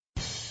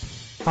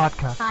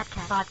Vodka.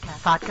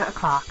 Vodka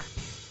o'clock.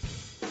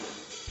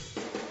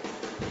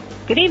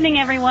 Good evening,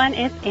 everyone.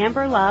 It's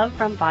Amber Love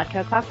from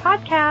Vodka O'Clock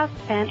Podcast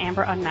and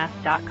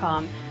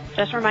AmberUnmasked.com.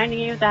 Just reminding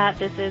you that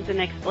this is an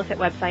explicit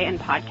website and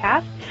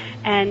podcast.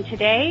 And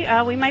today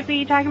we might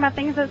be talking about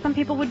things that some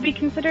people would be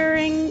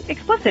considering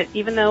explicit,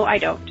 even though I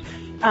don't.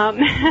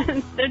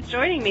 So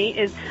joining me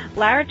is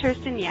Lara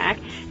Tursteniak,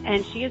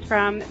 and she is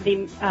from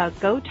the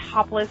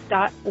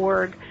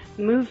GoTopless.org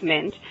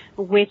movement,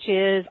 which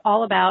is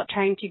all about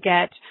trying to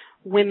get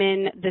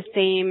women the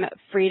same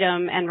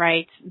freedom and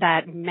rights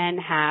that men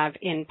have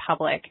in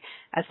public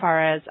as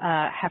far as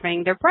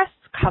having their breasts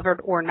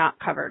covered or not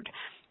covered.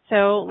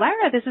 So,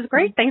 Lara, this is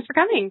great. Thanks for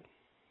coming.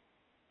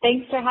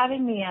 Thanks for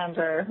having me,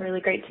 Amber. Really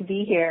great to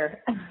be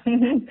here.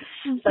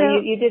 So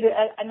you did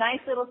a nice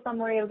little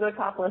summary of Go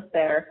Topless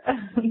there.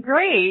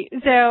 Great.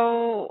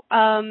 So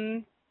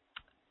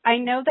I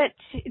know that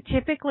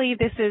typically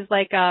this is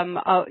like an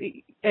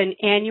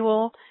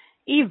annual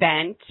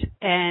event,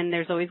 and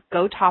there's always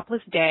Go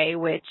Topless Day,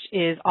 which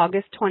is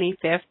August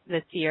 25th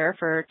this year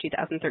for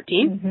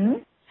 2013.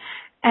 Mm-hmm.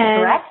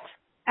 And, correct.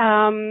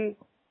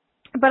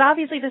 But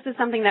obviously this is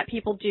something that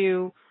people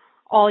do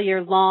all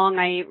year long.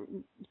 I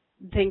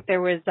think there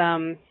was,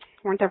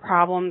 weren't there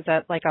problems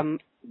at like,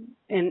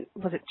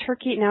 was it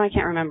Turkey? No, I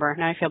can't remember.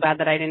 Now I feel bad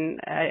that I didn't.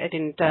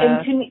 In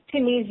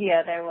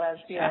Tunisia there was,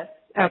 yes.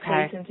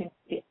 Okay.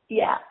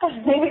 Yeah.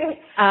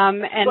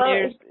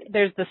 And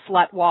there's the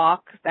slut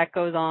walk that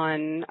goes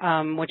on,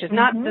 which is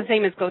not the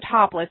same as Go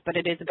Topless, but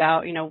it is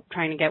about,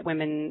 trying to get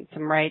women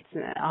some rights,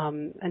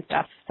 and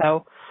stuff.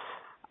 So,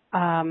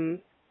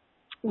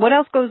 what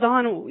else goes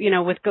on,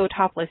 with Go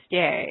Topless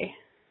Day?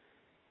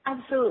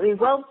 Absolutely.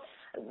 Well,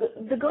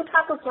 the Go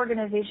Topless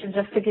organization,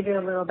 just to give you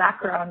a little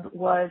background,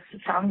 was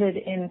founded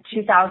in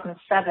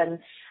 2007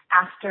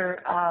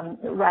 after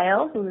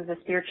Rael, who is a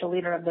spiritual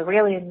leader of the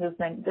Raelian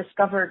movement,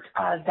 discovered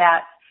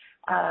that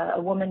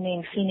a woman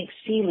named Phoenix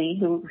Seeley,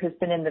 who has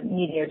been in the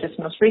media just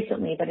most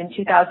recently, but in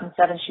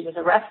 2007 she was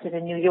arrested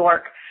in New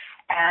York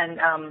and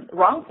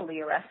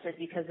wrongfully arrested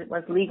because it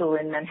was legal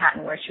in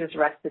Manhattan where she was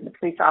arrested. The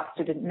police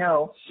officer didn't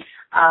know.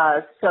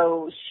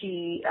 So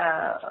she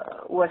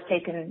was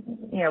taken,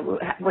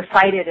 was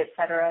cited, et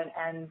cetera,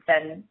 and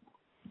then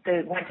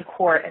they went to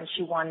court and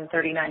she won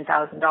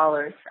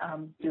 $39,000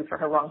 due for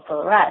her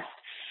wrongful arrest.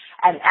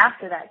 And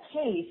after that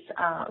case,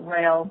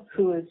 Rael,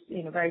 who is,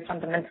 very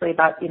fundamentally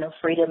about,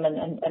 freedom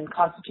and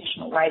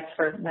constitutional rights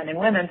for men and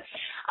women,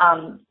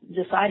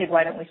 decided,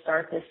 why don't we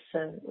start this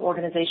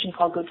organization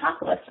called Go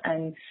Topless?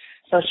 And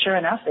so sure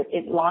enough,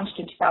 it launched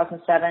in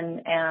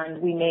 2007,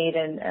 and we made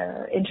an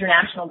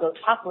International Go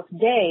Topless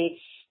Day,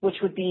 which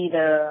would be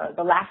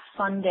the last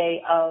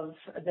Sunday of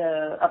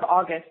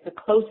August, the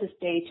closest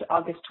day to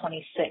August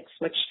 26th,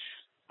 which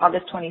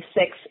August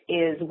 26th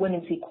is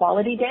Women's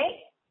Equality Day.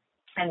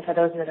 And for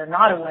those that are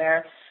not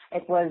aware,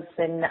 it was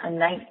in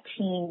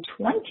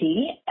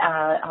 1920,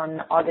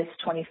 on August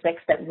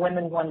 26th, that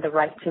women won the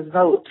right to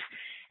vote.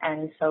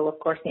 And so, of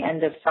course, the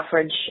end of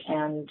suffrage,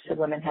 and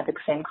women had the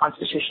same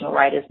constitutional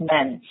right as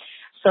men.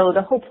 So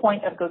the whole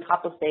point of Go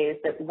Topless Day is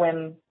that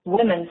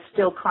women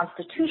still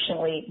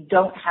constitutionally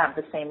don't have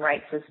the same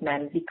rights as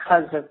men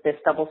because of this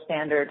double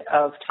standard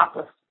of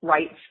topless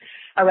rights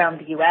around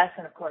the U.S.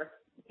 and, of course,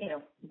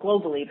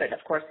 globally, but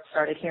of course it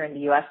started here in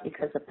the U.S.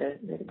 because of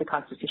the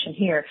Constitution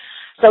here.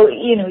 So,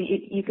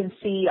 you can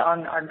see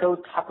on our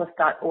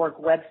GoTopless.org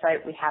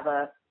website, we have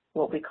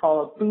what we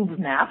call a boob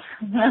map,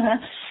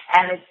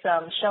 and it's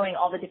showing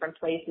all the different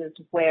places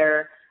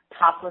where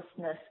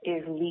toplessness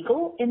is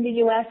legal in the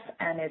U.S.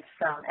 and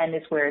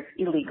it's where it's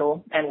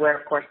illegal, and where,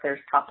 of course,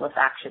 there's topless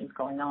actions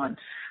going on.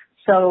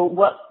 So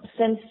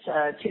since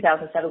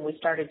 2007, we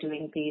started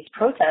doing these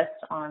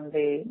protests on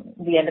the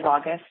end of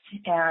August,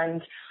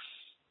 and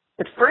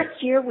the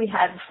first year we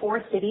had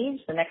 4 cities.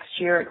 The next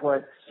year it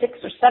was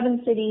 6 or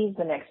 7 cities.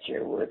 The next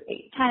year it was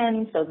 8,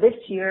 10. So this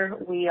year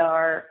we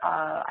are,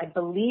 I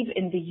believe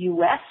in the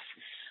U.S.,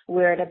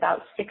 we're at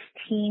about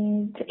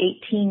 16 to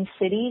 18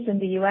 cities in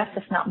the U.S.,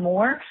 if not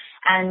more,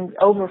 and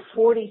over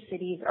 40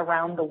 cities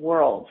around the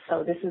world.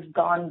 So this has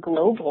gone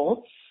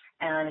global.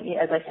 And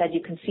as I said,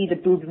 you can see the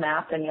boob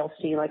map, and you'll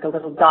see like a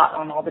little dot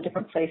on all the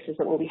different places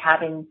that we'll be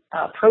having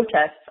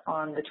protests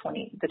on the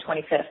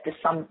 25th, this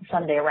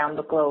Sunday around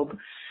the globe.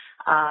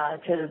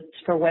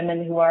 For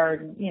women who are,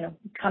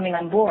 coming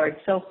on board.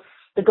 So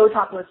the Go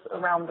Topless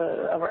throughout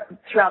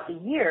the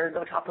year,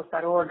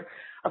 GoTopless.org,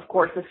 of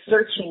course, is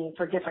searching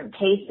for different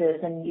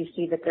cases, and you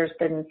see that there's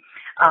been,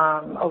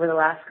 over the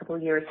last couple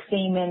of years,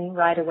 Femen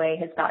right away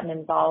has gotten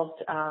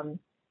involved,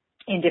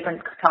 in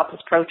different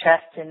topless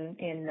protests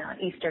in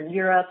Eastern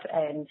Europe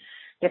and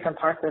different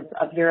parts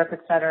of Europe,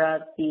 et cetera.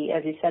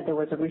 As you said, there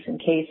was a recent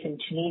case in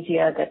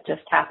Tunisia that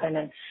just happened,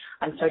 and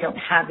so I don't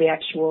have the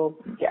actual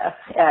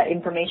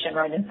information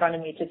right in front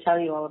of me to tell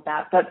you all of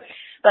that. But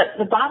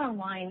the bottom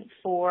line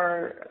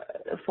for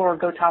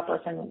Go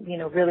Topless, and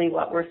really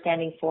what we're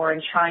standing for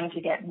and trying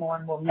to get more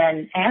and more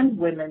men and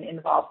women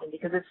involved in,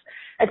 because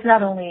it's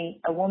not only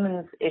a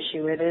woman's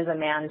issue, it is a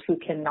man who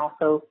can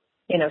also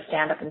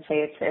stand up and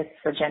say it's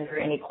for gender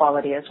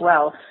inequality as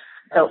well.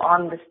 So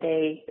on this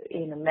day,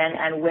 men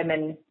and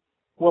women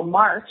will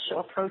march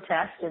or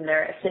protest in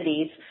their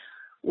cities,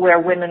 where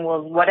women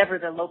will, whatever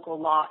the local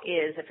law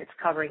is, if it's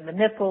covering the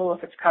nipple,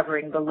 if it's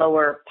covering the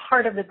lower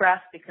part of the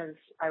breast, because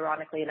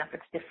ironically enough,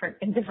 it's different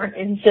in different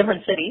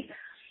cities.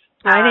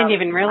 I didn't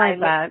even realize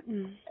that.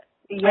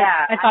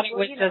 Yeah. I thought it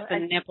was just the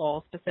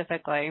nipple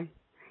specifically.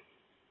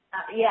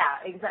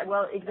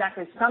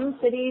 Exactly. Some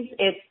cities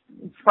it's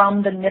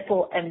from the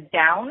nipple and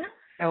down.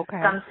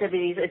 Okay. Some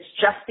cities it's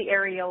just the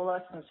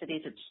areola. Some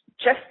cities it's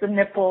just the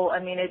nipple. I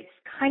mean, it's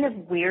kind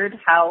of weird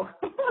how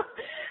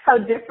how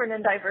different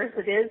and diverse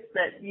it is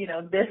that,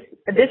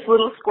 this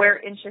little square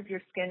inch of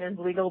your skin is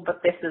legal,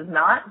 but this is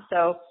not.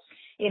 So,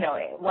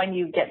 when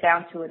you get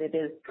down to it, it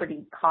is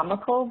pretty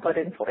comical, but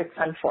it's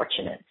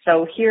unfortunate.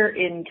 So here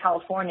in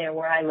California,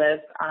 where I live,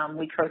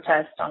 we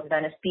protest on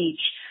Venice Beach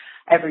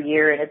every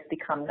year, and it's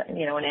become, an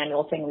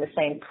annual thing in the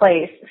same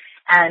place.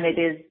 And it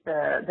is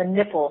the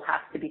nipple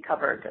has to be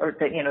covered, or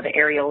the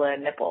areola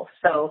and nipple.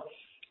 So,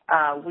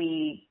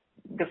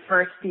 the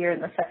first year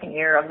and the second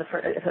year of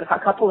a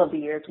couple of the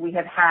years, we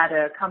have had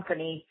a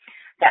company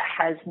that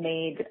has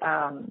made,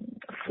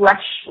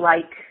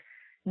 flesh-like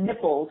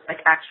nipples, like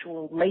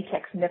actual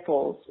latex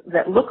nipples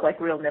that look like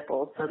real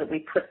nipples, so that we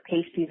put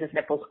pasties of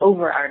nipples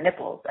over our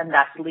nipples, and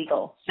that's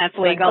legal. That's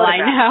legal, I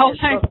know.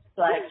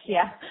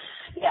 Yeah.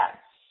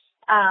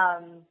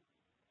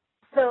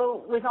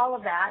 So with all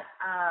of that,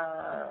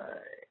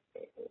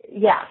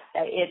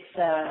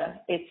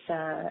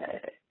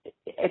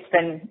 it's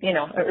been,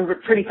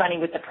 pretty funny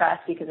with the press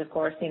because, of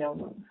course,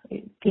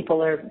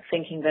 people are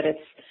thinking that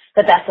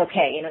that's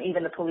okay.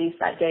 Even the police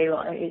that day,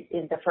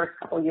 in the first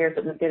couple of years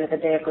that we did it, the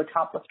day of Go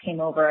Topless came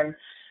over, and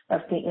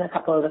a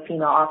couple of the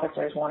female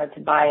officers wanted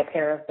to buy a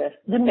pair of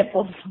the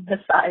nipples on the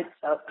side.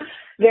 So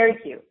very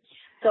cute.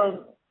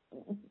 So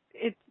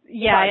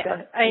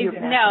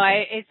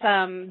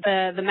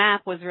the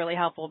map was really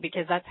helpful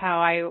because that's how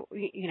I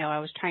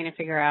was trying to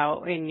figure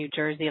out in New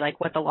Jersey, like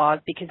what the laws,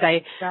 because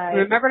I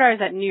remembered I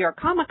was at New York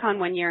Comic Con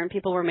one year and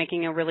people were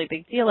making a really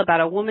big deal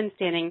about a woman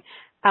standing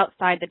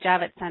outside the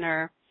Javits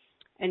Center,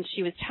 and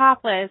she was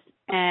topless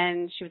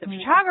and she was a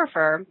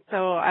photographer.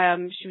 So,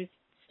 she was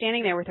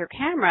standing there with her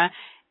camera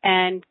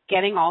and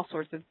getting all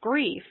sorts of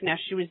grief. Now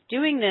she was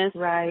doing this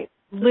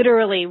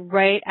literally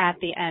right at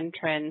the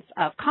entrance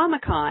of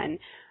Comic Con.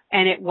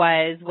 And it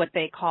was what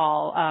they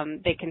call,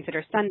 they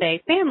consider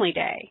Sunday Family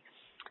Day.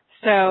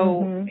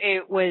 So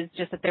it was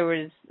just that there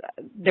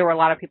were a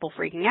lot of people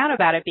freaking out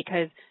about it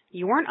because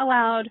you weren't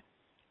allowed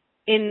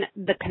in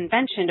the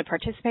convention to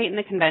participate in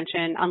the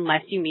convention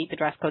unless you meet the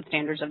dress code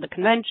standards of the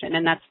convention.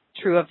 And that's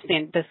true of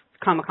this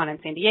Comic-Con in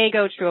San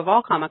Diego, true of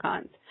all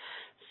Comic-Cons.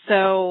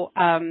 So,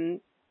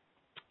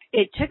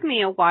 it took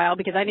me a while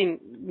because I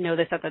didn't know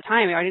this at the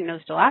time. I didn't know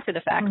this till after the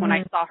fact when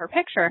I saw her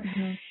picture.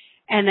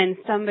 And then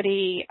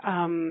somebody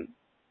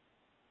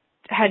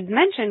had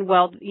mentioned,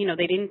 well,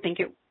 they didn't think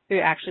it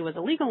actually was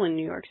illegal in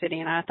New York City.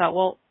 And I thought,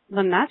 well,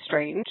 then that's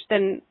strange.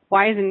 Then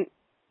why isn't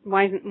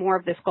more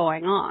of this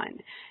going on?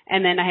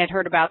 And then I had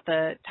heard about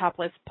the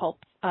Topless Pulp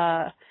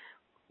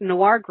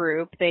Noir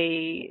group.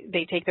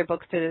 They take their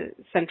books to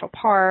Central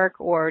Park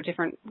or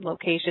different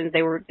locations.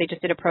 They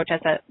just did a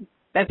protest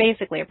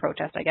basically a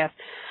protest, I guess,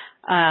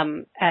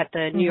 at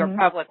the New York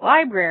Public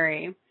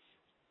Library,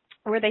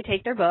 where they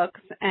take their books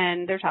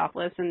and they're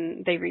topless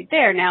and they read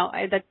there. Now,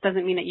 that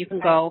doesn't mean that you can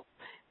go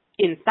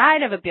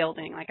inside of a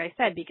building, like I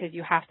said, because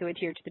you have to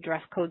adhere to the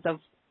dress codes of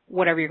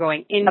whatever you're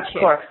going into. Of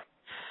course.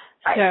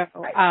 So,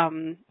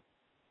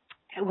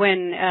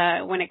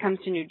 when it comes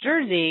to New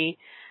Jersey,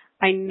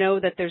 I know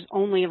that there's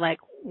only like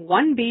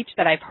one beach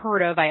that I've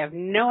heard of. I have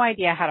no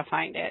idea how to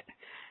find it.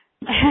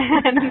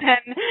 And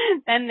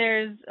then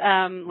there's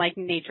like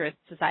naturist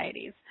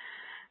societies.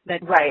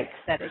 That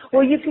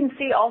well, you can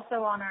see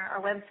also on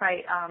our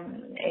website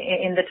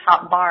in the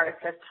top bar it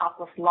says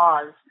Topless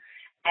Laws,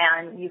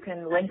 and you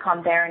can link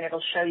on there and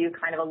it'll show you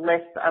kind of a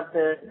list of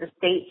the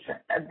states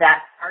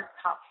that are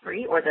top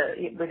free or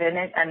within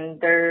it, and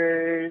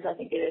there's I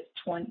think it is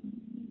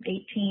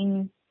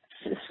 18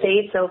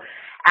 states. So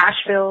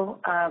Asheville,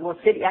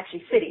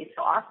 cities.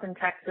 So Austin,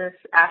 Texas,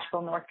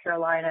 Asheville, North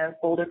Carolina,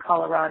 Boulder,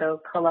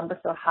 Colorado, Columbus,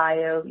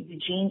 Ohio,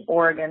 Eugene,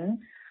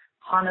 Oregon,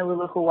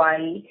 Honolulu,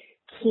 Hawaii,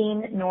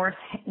 Keene,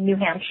 New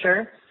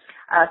Hampshire,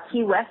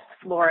 Key West,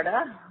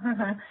 Florida,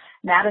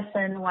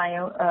 Madison,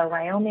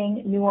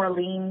 Wyoming, New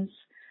Orleans,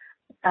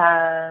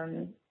 at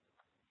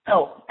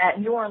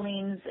New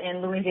Orleans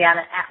in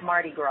Louisiana at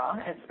Mardi Gras,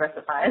 it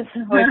specifies.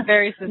 Oh, it's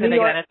very specific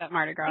that it's at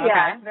Mardi Gras.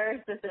 Yeah, okay. Very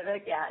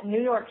specific, yeah.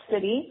 New York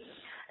City,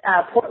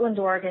 Portland,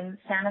 Oregon,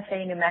 Santa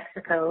Fe, New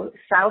Mexico,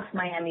 South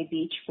Miami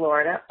Beach,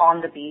 Florida,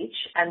 on the beach,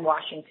 and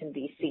Washington,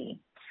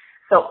 D.C.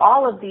 So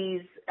all of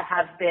these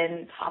have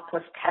been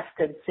topless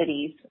tested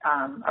cities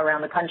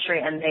around the country,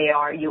 and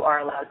you are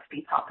allowed to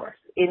be topless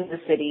in the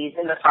cities,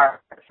 in the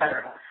parks,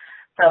 etc.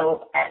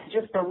 So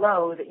just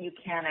below that you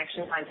can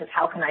actually find, says,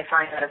 how can I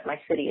find out if my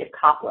city is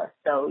topless?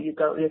 So you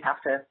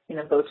have to,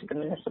 go to the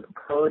municipal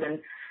code and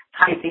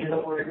type in the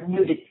word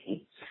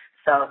nudity.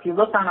 So if you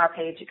look on our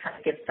page, it kind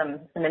of gives some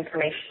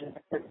information.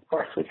 Of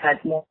course, we've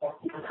had more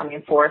people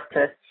coming forth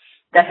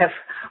that have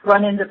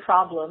run into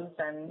problems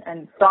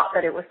and thought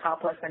that it was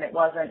topless and it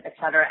wasn't, et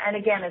cetera. And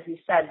again, as you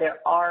said, there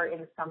are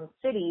in some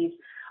cities,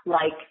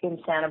 like in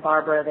Santa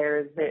Barbara,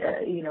 there's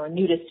a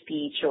nudist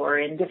beach, or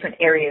in different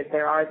areas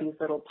there are these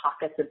little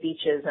pockets of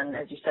beaches, and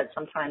as you said,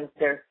 sometimes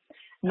they're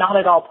not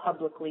at all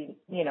publicly,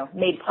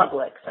 made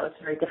public, so it's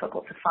very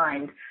difficult to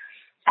find.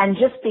 And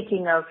just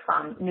speaking of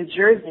New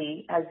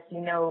Jersey, as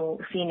you know,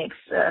 Phoenix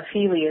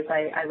Feely, as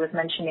I was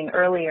mentioning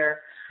earlier,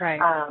 right.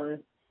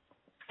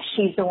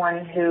 She's the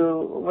one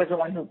who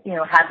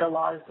had the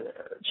laws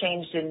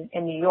changed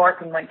in New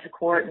York and went to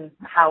court, and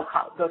how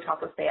Go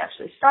Topless Day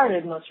actually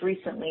started most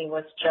recently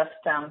was just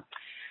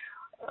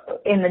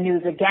in the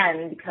news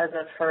again because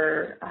of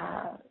her.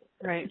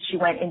 Right. She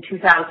went in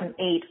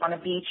 2008 on a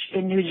beach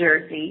in New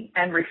Jersey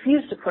and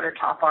refused to put her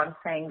top on,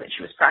 saying that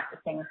she was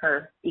practicing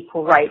her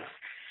equal rights.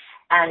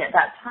 And at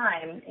that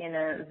time, in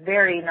a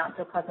very not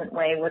so pleasant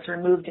way, was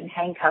removed in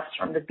handcuffs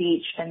from the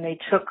beach, and they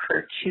took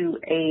her to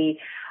a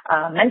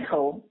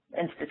mental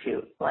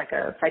institute, like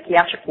a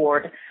psychiatric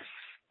ward,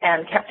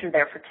 and kept her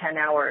there for 10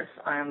 hours,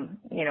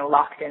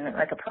 locked in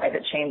like a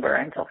private chamber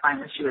until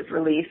finally she was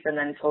released, and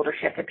then told her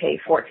she had to pay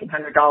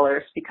 $1,400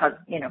 because,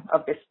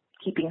 of this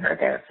keeping her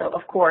there. So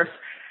of course,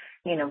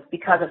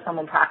 because of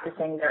someone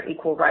practicing their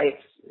equal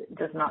rights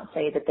does not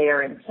say that they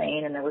are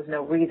insane, and there was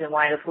no reason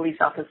why the police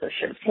officer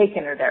should have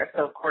taken her there.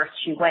 So of course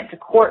she went to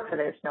court for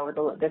this.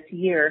 This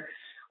year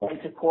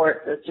went to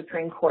court. The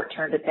Supreme Court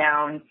turned it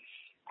down,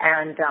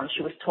 and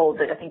she was told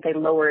that I think they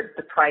lowered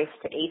the price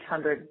to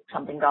 $800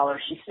 something.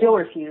 She still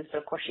refused, so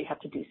of course she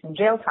had to do some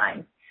jail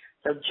time.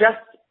 So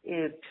just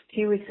a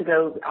few weeks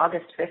ago,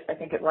 August 5th, I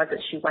think it was, that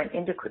she went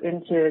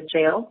into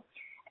jail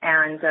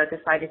and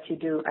decided to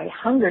do a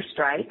hunger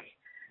strike.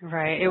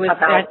 Right. It was.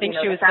 I think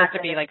she was supposed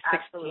to be like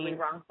 16. Absolutely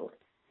wrongful.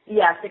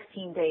 Yeah,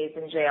 16 days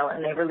in jail,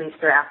 and they released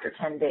her after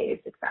 10 days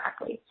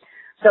exactly.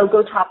 So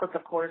Go Topless,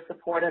 of course,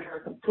 supported her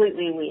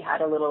completely. We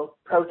had a little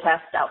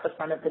protest out the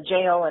front of the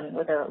jail, and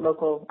with a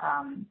local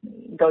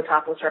Go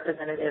Topless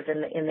representative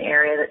in the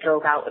area that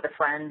drove out with a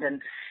friend.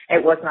 And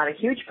it was not a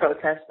huge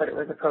protest, but it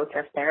was a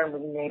protest there, and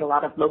we made a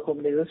lot of local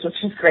news,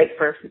 which is great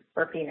for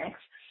Phoenix.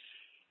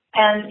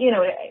 And,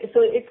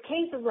 so it's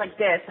cases like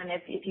this, and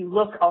if you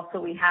look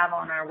also, we have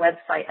on our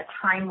website a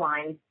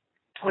timeline,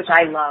 which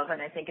I love,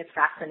 and I think it's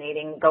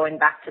fascinating, going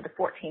back to the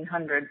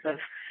 1400s of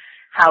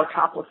how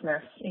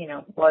toplessness,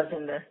 was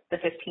in the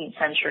 15th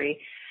century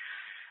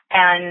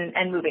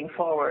and moving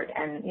forward.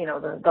 And,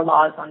 the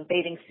laws on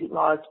bathing suit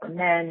laws for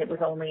men, it was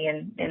only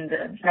in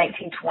the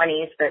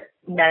 1920s that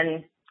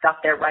men got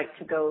their right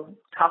to go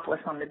topless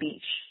on the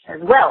beach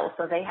as well.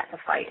 So they had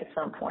to fight at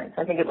some point.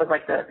 So I think it was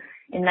like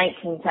in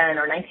 1910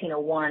 or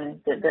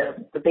 1901,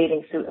 the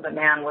bathing suit of a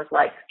man was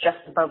like just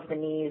above the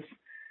knees,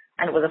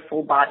 and it was a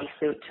full body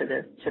suit to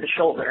the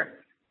shoulder,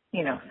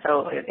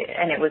 so,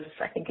 and it was,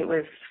 I think it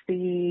was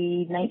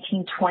the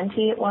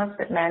 1920 it was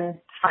that men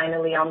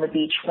finally on the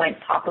beach went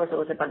topless. It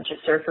was a bunch of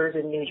surfers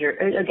in New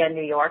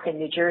York and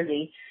New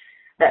Jersey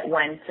that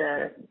went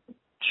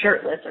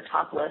shirtless or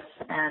topless,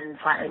 and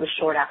finally it was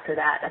short after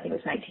that, I think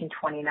it was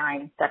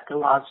 1929, that the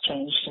laws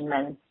changed and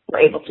men were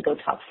able to go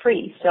top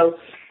free. So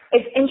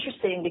it's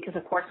interesting because,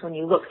 of course, when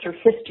you look through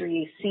history,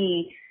 you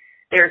see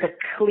there's a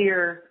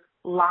clear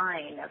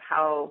line of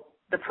how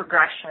the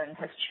progression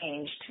has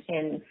changed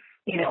in,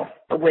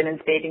 the women's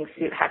bathing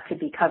suit had to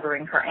be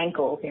covering her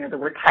ankles. There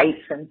were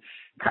tights and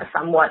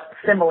somewhat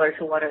similar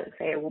to what,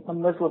 say, a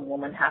Muslim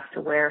woman has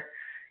to wear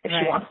if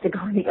she wants to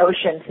go in the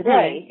ocean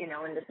today,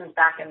 and this is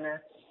back in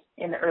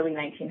the early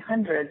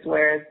 1900s,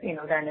 whereas,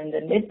 then in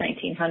the mid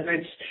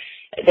 1900s,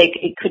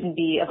 it couldn't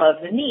be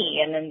above the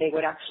knee, and then they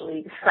would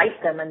actually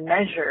cite them and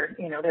measure,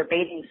 their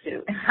bathing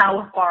suit,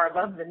 how far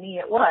above the knee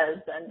it was,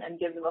 and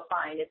give them a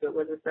fine if it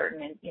was a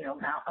certain,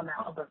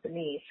 amount above the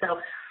knee. So,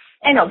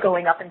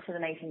 going up into the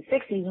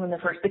 1960s when the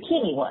first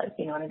bikini was,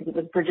 and I think it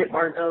was Brigitte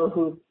Bardot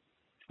who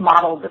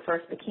modeled the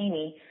first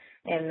bikini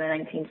in the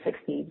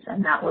 1960s,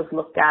 and that was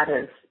looked at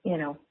as,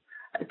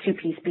 a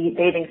two-piece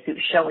bathing suit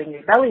showing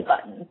your belly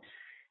button.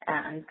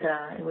 And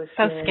it was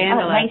so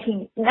scandalous.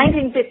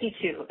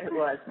 1952. It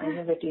was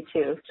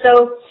 1952.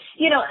 So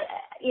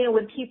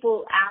when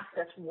people ask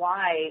us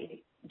why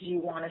do you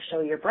want to show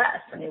your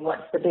breasts? I mean,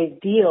 what's the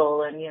big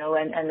deal? And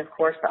and of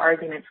course the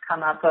arguments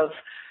come up of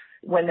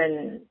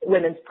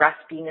women's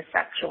breasts being a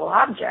sexual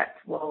object.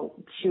 Well,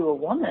 to a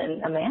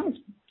woman, a man's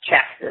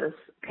chest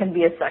can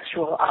be a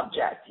sexual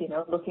object.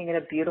 Looking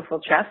at a beautiful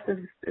chest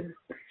is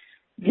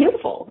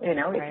beautiful.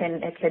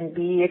 It can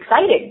be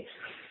exciting.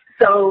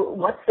 So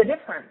what's the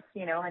difference,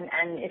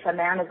 and if a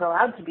man is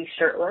allowed to be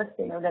shirtless,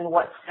 then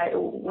what's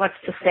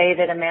to say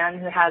that a man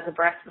who has a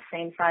breast the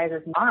same size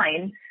as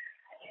mine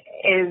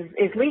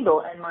is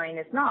legal and mine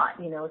is not,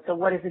 so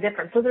what is the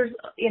difference? So there's,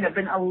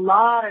 been a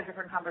lot of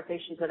different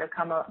conversations that have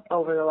come up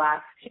over the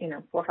last,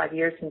 4 or 5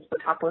 years since the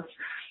topless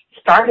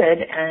started,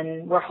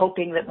 and we're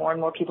hoping that more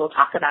and more people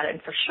talk about it.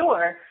 And for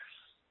sure,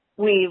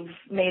 we've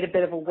made a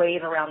bit of a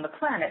wave around the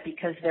planet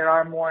because there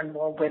are more and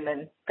more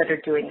women that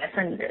are doing this.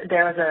 And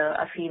there's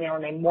a female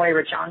named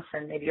Moira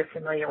Johnson, maybe you're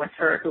familiar with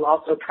her, who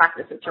also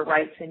practices her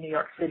rights in New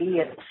York City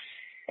and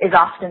is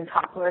often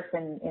topless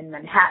in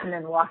Manhattan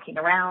and walking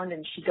around.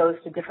 And she goes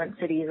to different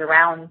cities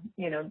around,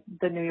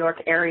 the New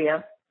York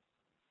area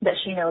that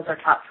she knows are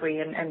top free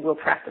and will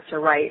practice her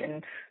right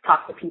and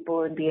talk to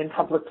people and be in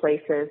public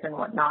places and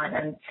whatnot.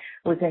 And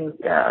was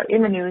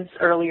in the news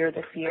earlier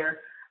this year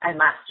and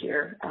last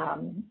year.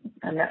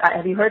 And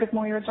have you heard of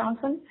Moira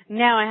Johnson?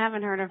 No, I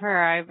haven't heard of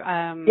her.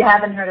 You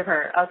haven't heard of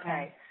her?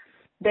 Okay.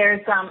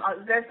 There's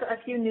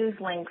a few news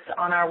links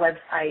on our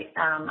website,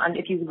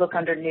 if you look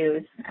under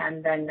news,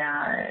 and then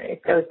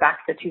it goes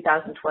back to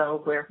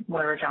 2012 where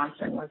Moira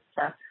Johnson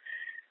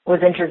was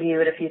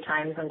interviewed a few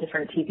times on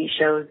different TV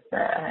shows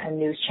and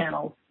news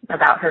channels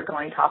about her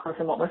going topless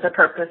and what was her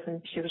purpose.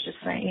 And she was just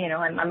saying,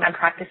 I'm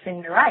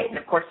practicing the right. And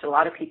of course, a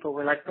lot of people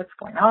were like, what's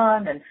going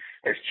on? And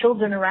there's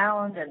children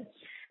around.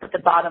 But the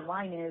bottom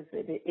line is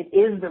it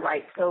is the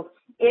right. So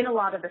in a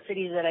lot of the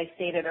cities that I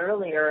stated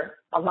earlier,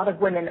 a lot of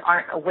women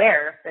aren't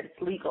aware that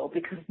it's legal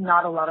because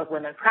not a lot of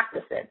women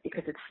practice it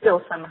because it's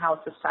still somehow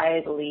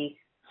societally,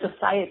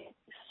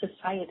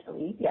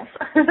 yes,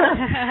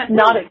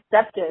 not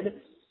accepted.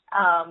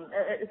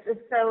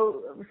 It's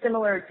so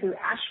similar to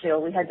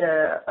Asheville. We had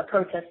a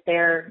protest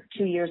there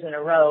 2 years in a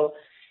row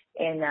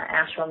in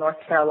Asheville, North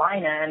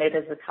Carolina, and it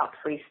is a top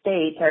free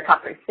state, or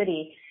top free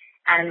city.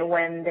 And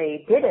when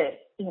they did it,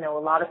 a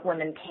lot of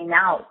women came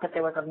out, but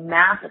there was a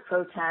massive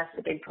protest,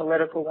 a big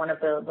political, one of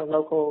the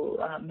local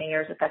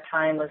mayors at that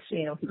time was,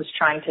 he was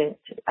trying to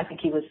I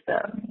think he was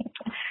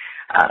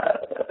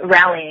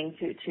rallying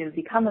to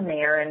become a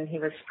mayor, and he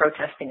was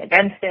protesting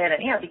against it,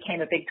 and it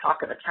became a big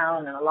talk of the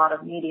town and a lot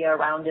of media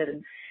around it,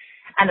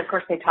 and of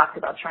course they talked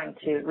about trying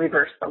to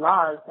reverse the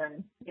laws,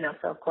 and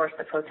so of course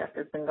the protest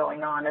has been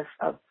going on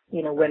of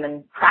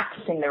women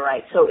practicing their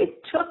rights. So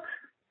it took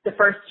the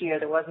first year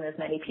there wasn't as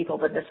many people,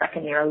 but the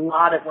second year a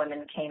lot of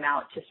women came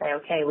out to say,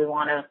 okay, we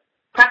want to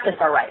practice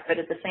our rights, but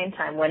at the same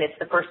time when it's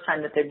the first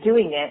time that they're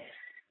doing it,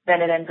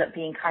 then it ends up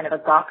being kind of a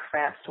gawk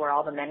fest where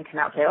all the men come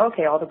out and say,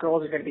 okay, all the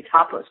girls are going to be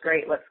topless.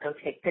 Great, let's go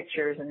take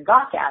pictures and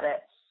gawk at it,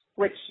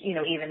 which,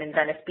 even in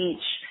Venice Beach,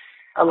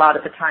 a lot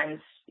of the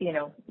times,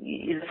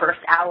 the first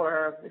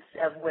hour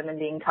of women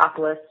being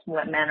topless,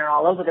 men are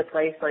all over the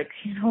place, like,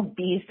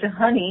 bees to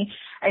honey.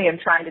 I am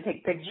trying to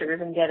take pictures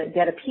and get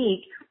a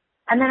peek.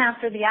 And then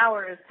after the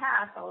hour has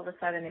passed, all of a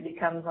sudden it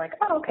becomes like,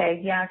 oh, okay,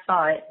 yeah, I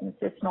saw it.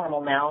 It's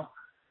normal now.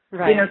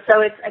 Right.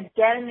 So it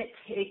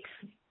takes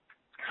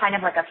kind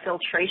of like a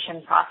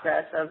filtration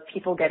process of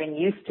people getting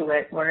used to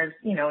it, whereas,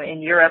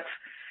 in Europe,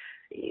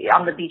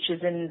 on the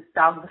beaches in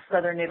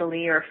southern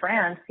Italy or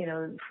France,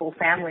 full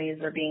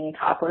families are being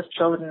topless,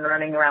 children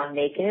running around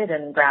naked,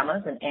 and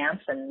grandmas and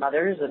aunts and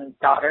mothers and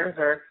daughters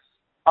are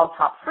all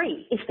top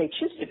free, if they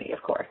choose to be,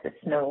 of course.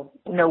 It's no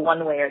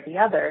one way or the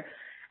other.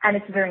 And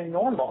it's very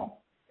normal,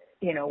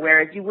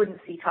 whereas you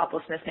wouldn't see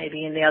toplessness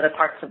maybe in the other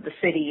parts of the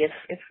city if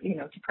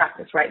to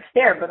practice rights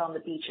there, but on the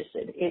beaches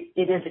it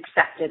is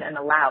accepted and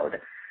allowed.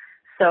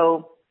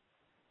 So,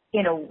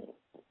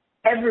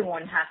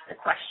 everyone has to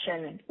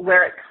question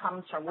where it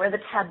comes from, where the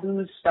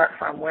taboos start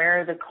from,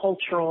 where the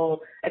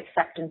cultural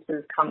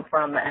acceptances come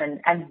from,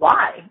 and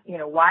why.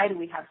 Why do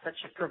we have such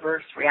a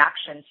perverse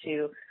reaction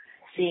to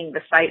seeing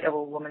the sight of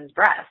a woman's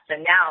breast?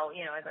 And now,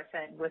 as I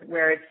said,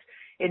 where it's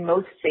in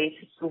most states,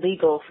 it's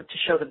legal to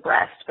show the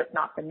breast, but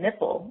not the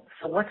nipple.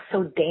 So what's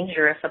so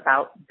dangerous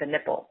about the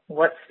nipple?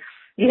 What's,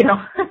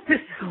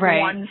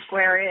 right. 1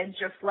 square inch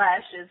of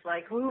flesh is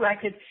like, ooh, I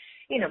could,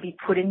 be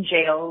put in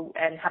jail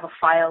and have a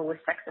file with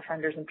sex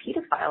offenders and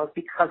pedophiles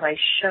because I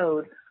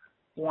showed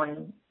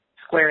 1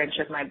 square inch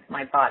of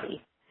my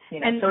body.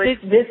 And so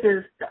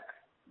this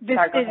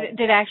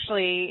did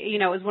actually,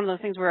 it was one of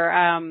those things where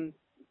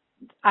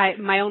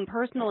my own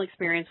personal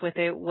experience with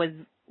it was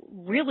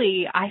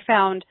really, I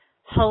found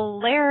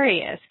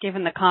hilarious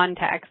given the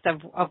context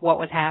of what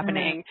was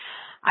happening.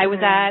 Mm-hmm. I was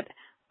at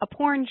a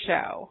porn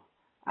show.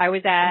 I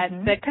was at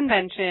the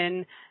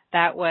convention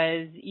that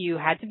was, you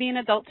had to be an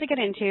adult to get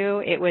into.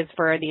 It was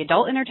for the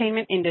adult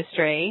entertainment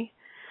industry.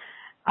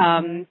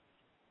 So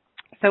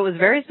it was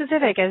very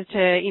specific as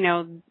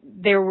to,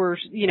 there were,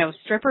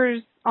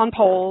 strippers on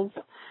poles.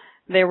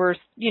 There were,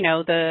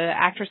 the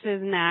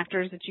actresses and the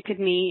actors that you could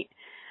meet.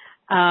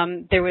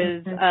 There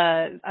was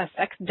a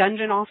sex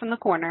dungeon off in the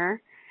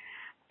corner.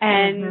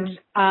 And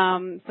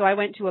so I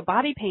went to a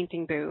body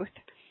painting booth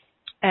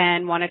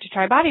and wanted to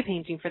try body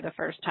painting for the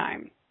first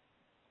time.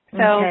 So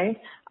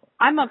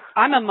I'm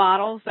a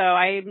model, so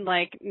I'm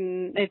like,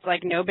 it's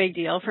like no big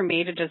deal for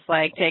me to just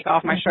like take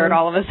off my shirt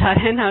all of a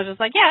sudden. I was just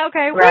like, yeah,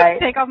 okay, we'll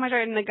take off my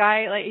shirt. And the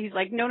guy, like, he's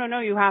like, no,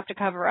 you have to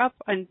cover up.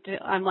 And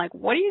I'm like,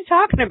 what are you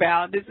talking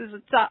about? This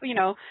is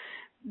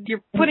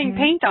you're putting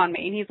paint on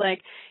me. And he's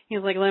like,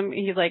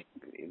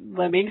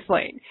 let me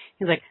explain.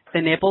 He's like,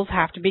 the nipples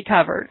have to be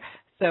covered.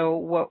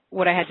 So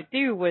what I had to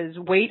do was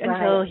wait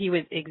until he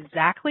was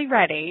exactly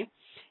ready.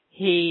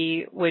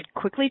 He would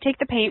quickly take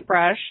the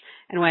paintbrush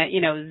and went,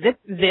 zip,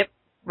 zip,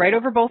 right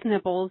over both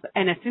nipples.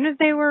 And as soon as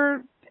they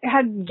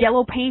had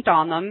yellow paint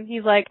on them,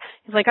 he's like,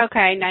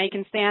 okay, now you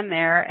can stand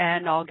there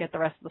and I'll get the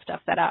rest of the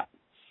stuff set up.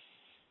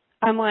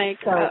 I'm like,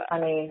 so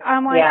funny.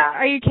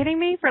 Are you kidding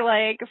me? For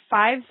like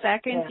 5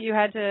 seconds, you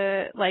had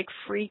to like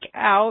freak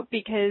out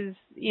because,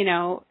 you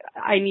know,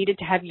 I needed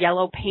to have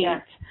yellow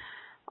paint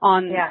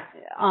on them.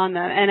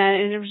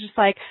 And it was just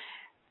like,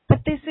 but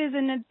this is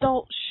an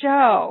adult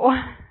show.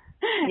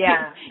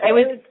 Yeah.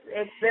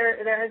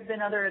 There has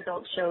been other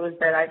adult shows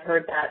that I've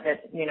heard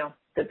that, you know,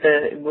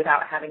 that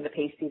without having the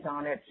pasties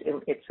on,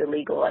 it's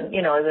illegal. And,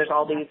 you know, there's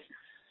all these,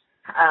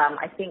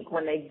 I think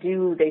when they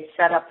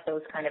set up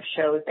those kind of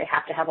shows, they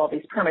have to have all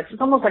these permits.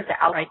 It's almost like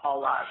the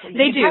alcohol laws. So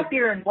you can have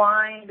beer and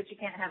wine, but you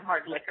can't have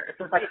hard liquor.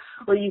 So it's like,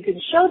 well, you can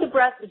show the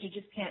breast, but you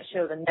just can't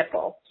show the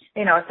nipple.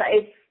 You know,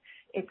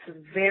 it's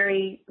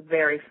very,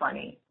 very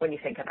funny when you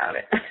think about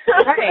it.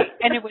 Right.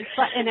 And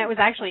it was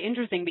actually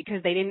interesting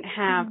because they didn't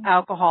have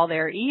alcohol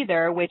there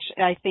either, which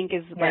I think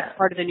is like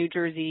part of the New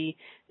Jersey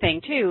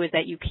thing too, is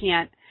that you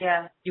can't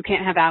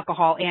have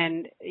alcohol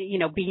and, you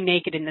know, be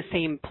naked in the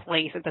same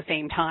place at the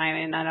same time.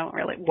 And I don't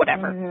really,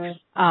 whatever.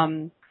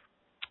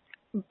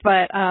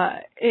 But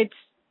it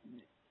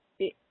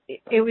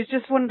was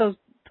just one of those,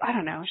 I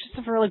don't know, it's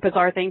just a really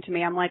bizarre thing to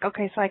me. I'm like,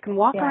 okay, so I can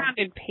walk around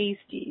in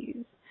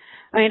pasties.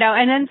 You know,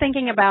 and then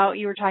thinking about,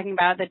 you were talking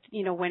about that,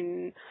 you know,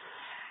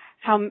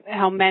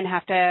 how men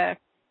have to,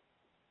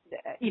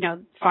 you know,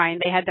 fine,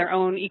 they had their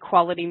own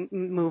equality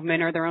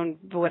movement or their own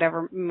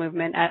whatever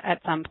movement at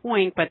some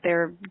point, but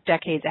they're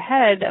decades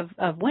ahead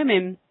of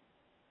women.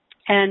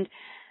 And,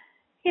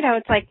 you know,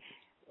 it's like,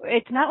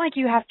 it's not like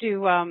you have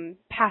to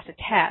pass a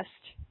test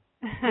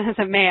as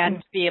a man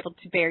to be able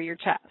to bare your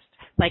chest.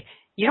 Like,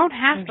 you don't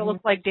have to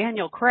look like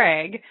Daniel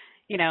Craig,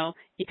 you know,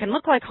 you can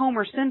look like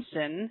Homer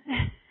Simpson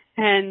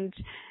and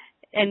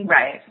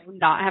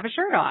not have a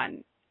shirt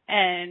on.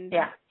 And,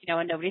 you know,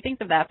 and nobody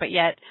thinks of that, but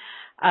yet,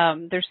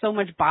 there's so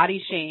much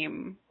body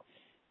shame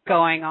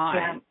going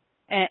on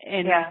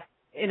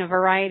in a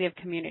variety of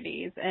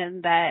communities,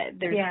 and that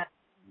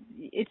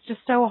it's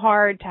just so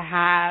hard to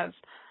have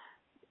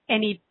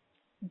any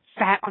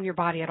fat on your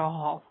body at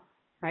all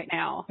right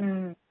now.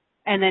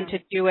 And then to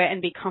do it and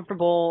be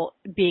comfortable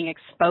being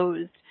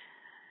exposed.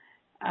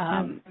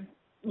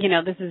 You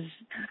know,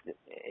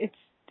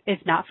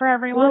 it's not for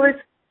everyone. Well,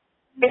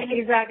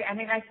 exactly. I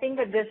mean, I think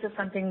that this is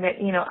something that,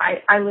 you know,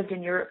 I lived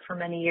in Europe for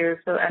many years,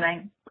 and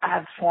I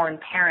have foreign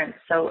parents,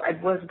 so I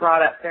was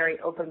brought up very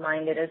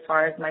open-minded as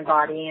far as my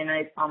body, and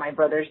I saw my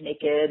brothers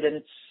naked,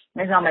 and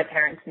I saw my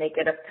parents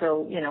naked up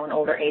till, you know, an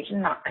older age,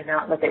 and not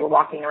that they were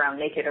walking around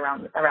naked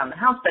around the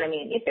house, but I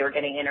mean, if they were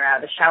getting in or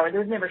out of the shower, there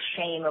was never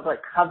shame of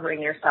like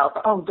covering yourself.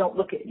 Oh, don't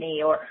look at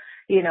me, or,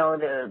 you know,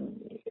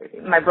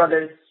 my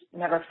brothers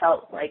never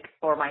felt like,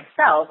 or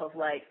myself, of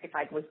like, if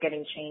I was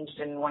getting changed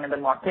and one of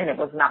them walked in, it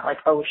was not like,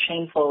 oh,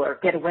 shameful or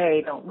get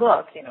away, don't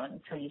look, you know,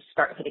 until you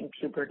start hitting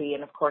puberty,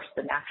 and of course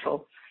the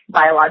natural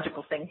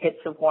biological thing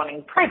hits of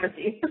wanting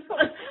privacy.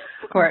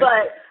 Of course.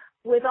 But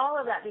with all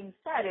of that being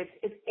said,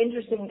 it's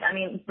interesting. I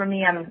mean, for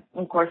me, I'm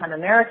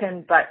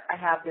American, but I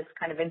have this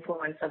kind of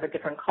influence of a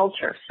different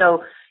culture.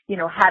 So, you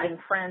know, having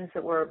friends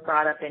that were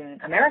brought up in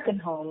American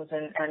homes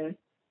and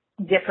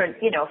different,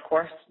 you know, of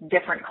course,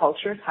 different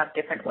cultures have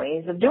different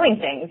ways of doing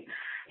things.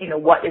 You know,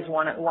 what is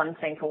one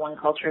thing for one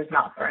culture is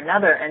not for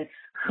another, and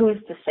who's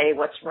to say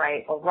what's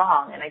right or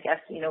wrong? And I guess,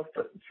 you know,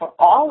 for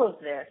all of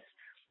this,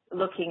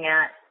 looking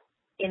at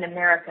in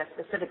America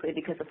specifically,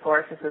 because of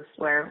course this is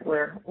where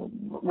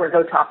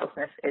Go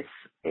Toplessness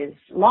is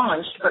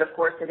launched, but of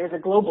course it is a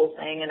global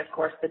thing, and of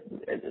course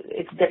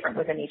it's different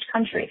within each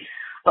country.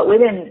 But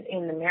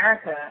in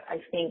America,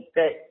 I think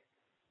that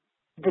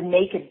the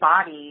naked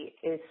body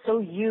is so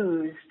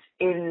used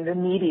in the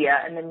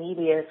media, and the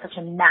media is such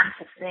a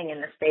massive thing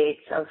in the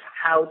States of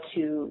how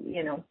to,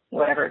 you know,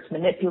 whatever it's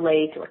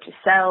manipulate or to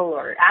sell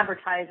or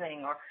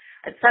advertising or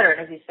et cetera.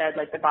 And as you said,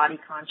 like the body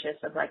conscious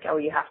of like, oh,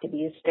 you have to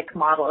be a stick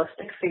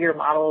figure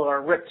model or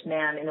a ripped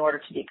man in order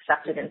to be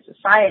accepted in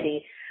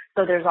society.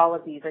 So there's all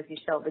of these, as you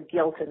said, the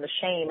guilt and the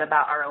shame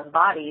about our own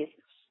bodies,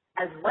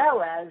 as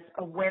well as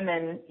a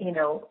women, you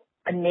know,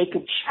 a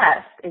naked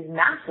chest is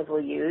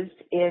massively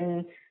used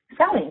in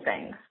selling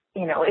things.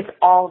 You know, it's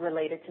all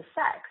related to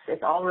sex.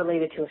 It's all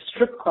related to a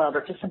strip club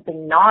or to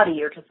something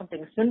naughty or to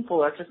something sinful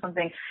or to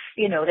something,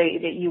 you know,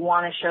 that you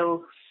want to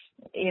show,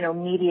 you know,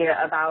 media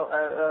about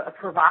a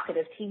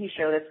provocative TV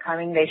show that's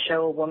coming. They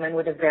show a woman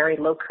with a very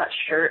low cut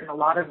shirt and a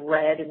lot of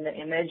red in the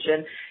image.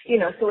 And, you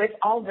know, so it's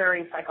all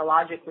very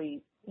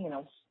psychologically, you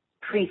know,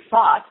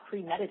 pre-thought,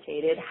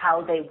 premeditated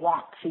how they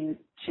want to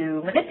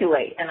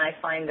manipulate. And I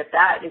find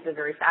that is a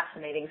very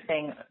fascinating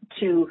thing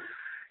to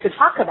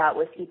talk about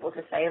with people,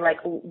 to say, like,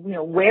 you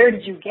know, where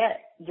did you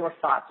get your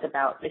thoughts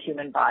about the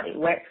human body?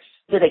 Where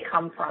do they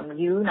come from?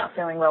 You not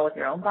feeling well with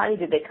your own body?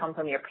 Did they come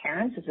from your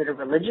parents? Is it a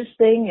religious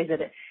thing? Is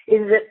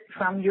it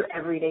from your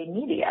everyday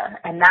media?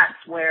 And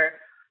that's where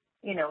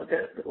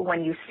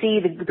when you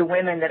see the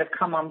women that have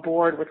come on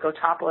board with Go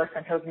Topless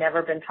and who've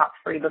never been top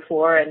free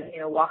before and,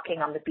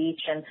 walking on the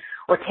beach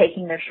or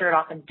taking their shirt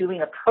off and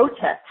doing a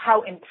protest,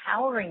 how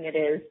empowering it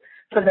is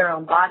for their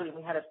own body.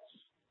 We had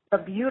a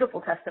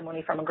beautiful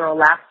testimony from a girl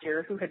last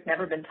year who had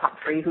never been top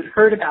free, who'd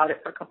heard about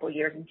it for a couple of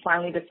years and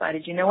finally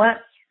decided, you know what,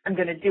 I'm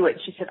going to do it.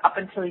 She said, up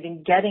until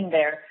even getting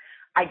there,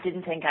 I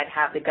didn't think I'd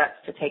have the guts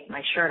to take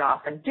my shirt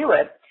off and do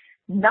it.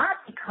 Not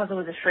because I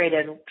was afraid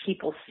of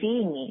people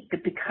seeing me,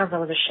 but because I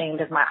was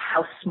ashamed of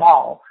how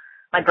small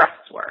my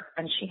breasts were.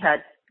 And she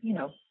had,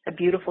 a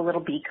beautiful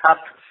little B cup,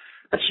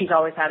 but she's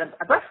always had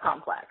a breast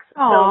complex.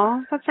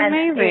 Oh, that's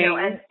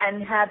amazing.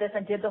 And had this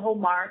and did the whole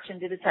march and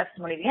did a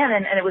testimony at the end.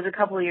 And it was a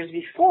couple of years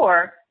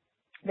before,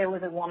 there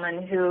was a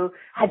woman who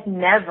had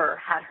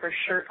never had her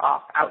shirt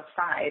off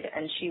outside,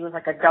 and she was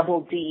like a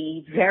double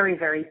D, very,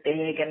 very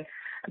big and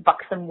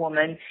buxom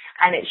woman,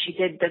 and she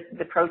did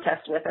the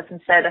protest with us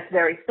and said a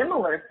very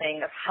similar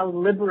thing of how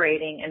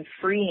liberating and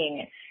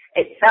freeing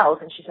it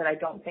felt. And she said, I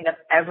don't think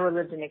I've ever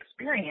lived an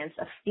experience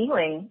of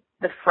feeling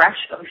the fresh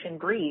ocean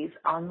breeze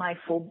on my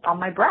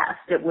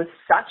breast. It was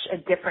such a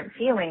different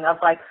feeling of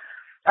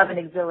an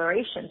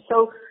exhilaration.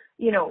 So,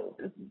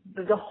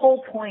 the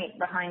whole point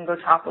behind Go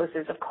Topless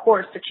is, of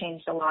course, to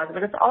change the laws,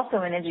 but it's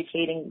also in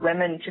educating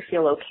women to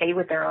feel okay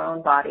with their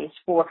own bodies,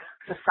 for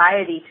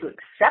society to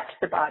accept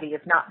the body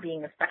of not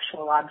being a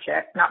sexual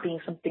object, not being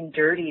something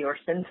dirty or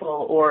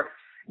sinful or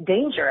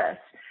dangerous.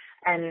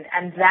 And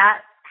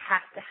that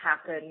has to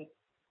happen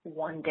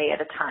one day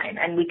at a time.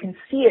 And we can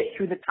see it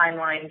through the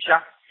timeline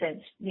just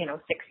since,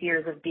 6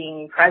 years of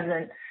being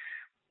present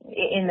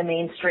in the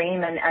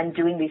mainstream and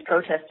doing these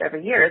protests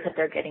every year, is that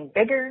they're getting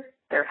bigger.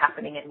 They're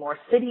happening in more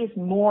cities.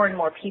 More and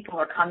more people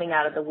are coming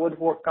out of the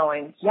woodwork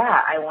going,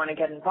 yeah, I want to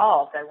get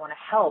involved. I want to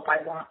help.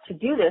 I want to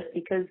do this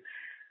because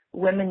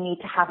women need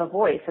to have a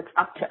voice. It's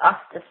up to us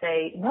to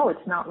say, no,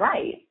 it's not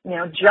right.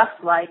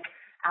 Just like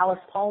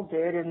Alice Paul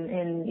did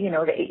in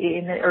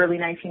the early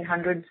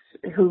 1900s,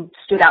 who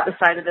stood out the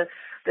side of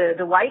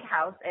the White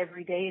House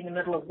every day in the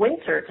middle of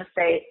winter to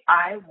say,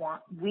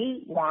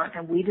 we want,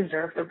 and we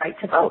deserve the right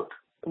to vote.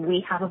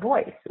 We have a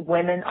voice.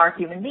 Women are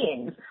human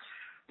beings.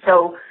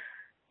 So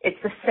it's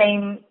the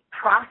same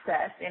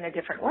process in a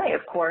different way,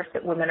 of course,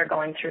 that women are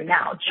going through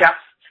now, just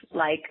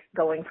like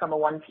going from a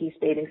one-piece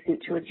bathing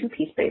suit to a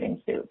two-piece bathing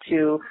suit,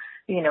 to,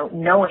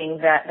 knowing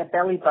that the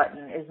belly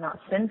button is not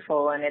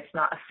sinful and it's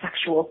not a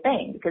sexual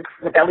thing, because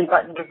the belly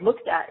button was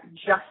looked at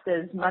just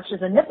as much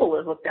as a nipple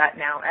is looked at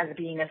now as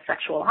being a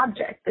sexual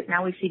object. But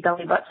now we see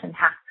belly buttons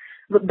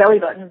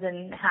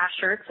in half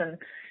shirts and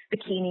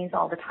bikinis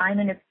all the time,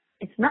 and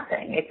it's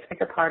nothing.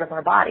 It's a part of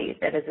our body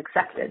that is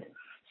accepted.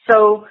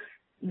 So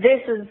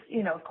this is,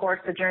 of course,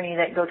 the journey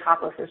that Go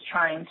Topless is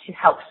trying to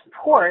help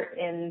support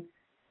in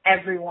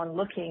everyone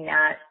looking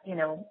at,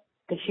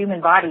 the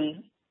human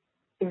body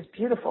is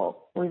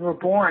beautiful. We were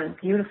born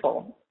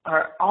beautiful.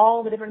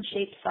 All the different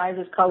shapes,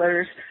 sizes,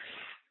 colors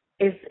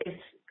is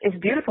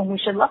beautiful, and we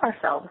should love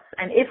ourselves.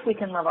 And if we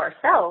can love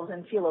ourselves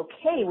and feel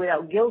okay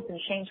without guilt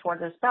and shame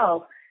towards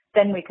ourselves,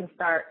 then we can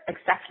start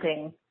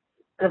accepting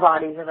the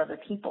bodies of other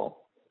people.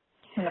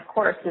 And of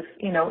course, if,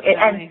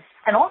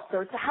 and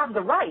also to have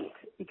the right,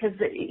 because,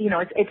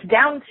 it's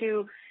down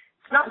to,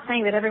 it's not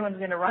saying that everyone's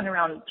going to run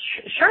around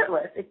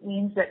shirtless. It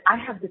means that I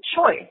have the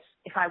choice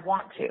if I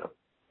want to.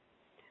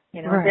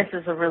 Right. This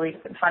is a really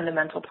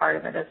fundamental part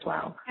of it as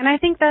well. And I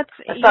think that's...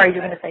 Sorry,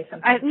 you're going to say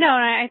something. I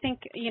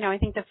think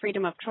the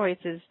freedom of choice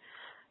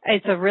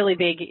it's a really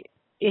big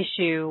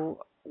issue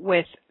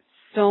with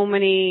so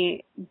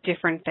many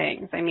different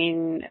things. I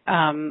mean,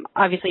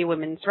 obviously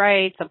women's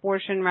rights,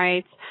 abortion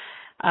rights.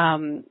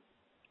 In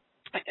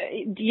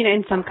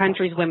some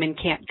countries women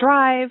can't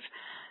drive.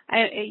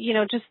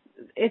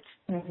 It's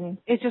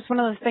just one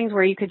of those things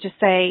where you could just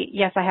say,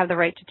 yes, I have the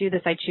right to do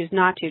this. I choose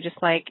not to.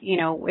 Just like,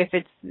 if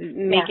it's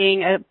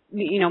making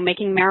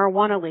making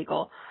marijuana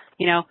legal,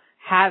 the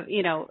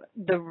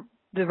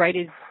right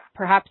is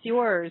perhaps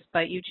yours,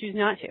 but you choose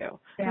not to.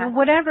 Yeah.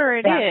 Whatever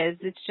it is,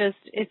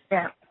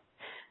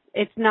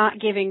 it's not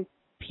giving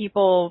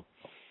people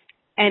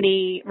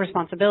any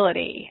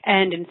responsibility.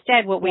 And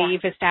instead what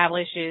we've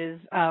established is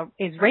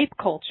rape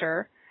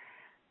culture.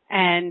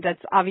 And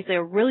that's obviously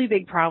a really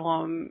big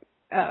problem.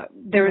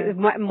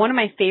 One of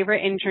my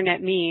favorite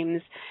internet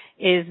memes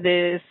is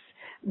this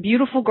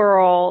beautiful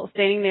girl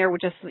standing there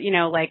with just,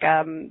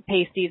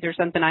 pasties or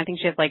something. I think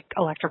she has like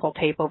electrical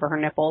tape over her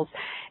nipples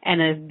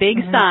and a big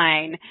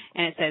sign,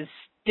 and it says,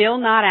 still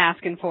not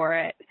asking for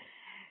it.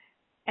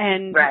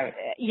 And, right.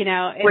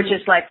 Which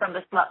is like from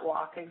the slut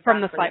walk. Exactly.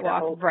 From the slut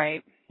walk,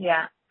 right.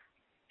 Yeah.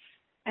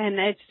 And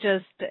it's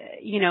just,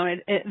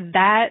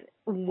 that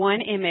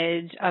one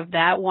image of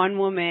that one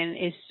woman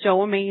is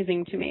so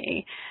amazing to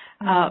me,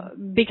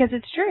 because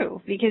it's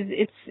true, because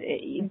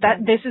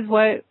this is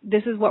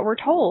what we're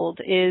told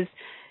is,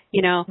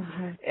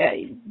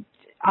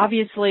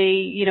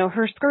 obviously,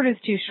 her skirt is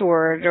too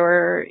short,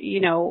 or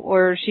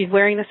she's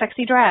wearing the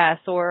sexy dress,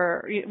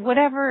 or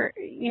whatever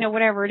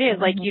it is.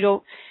 Like,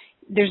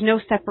 there's no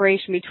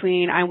separation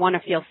between I want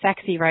to feel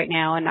sexy right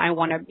now and I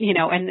want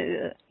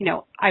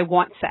to, I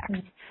want sex.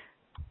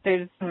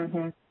 There's,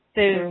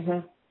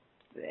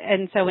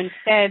 and so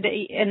instead,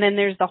 and then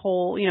there's the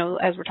whole,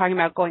 as we're talking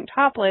about going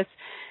topless,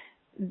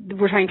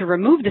 we're trying to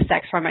remove the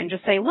sex from it and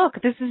just say, look,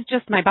 this is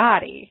just my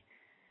body.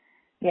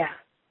 Yeah,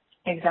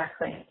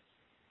 exactly.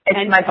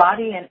 It's my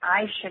body, and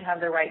I should have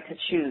the right to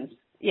choose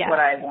what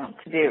I want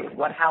to do,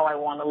 how I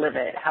want to live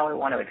it, how I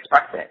want to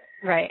express it.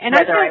 Right. And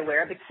whether I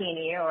wear a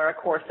bikini or a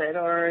corset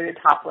or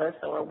topless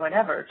or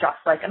whatever, just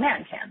like a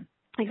man can.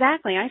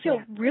 Exactly. I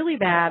feel really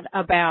bad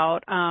about,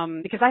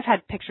 because I've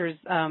had pictures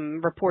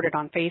reported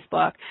on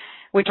Facebook,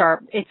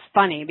 it's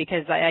funny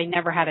because I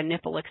never had a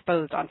nipple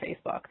exposed on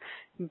Facebook,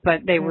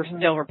 but they were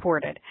still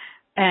reported.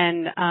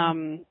 And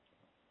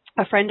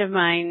a friend of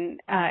mine,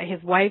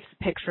 his wife's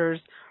pictures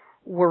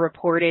were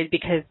reported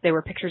because they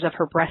were pictures of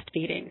her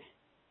breastfeeding.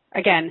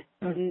 Again,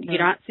 you're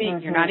not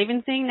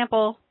even seeing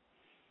nipple,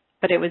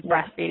 but it was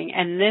breastfeeding.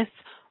 And this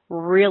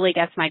really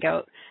gets my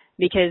goat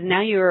because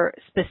now you're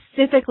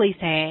specifically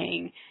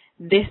saying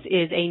this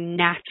is a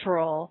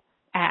natural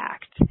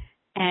act,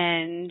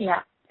 and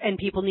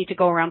people need to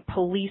go around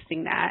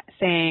policing that,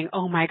 saying,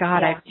 "Oh my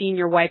God, I've seen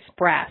your wife's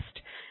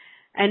breast."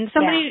 And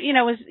somebody,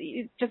 was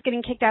just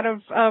getting kicked out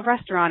of a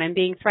restaurant and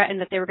being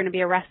threatened that they were going to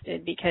be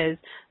arrested because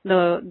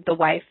the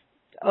wife,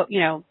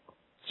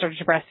 started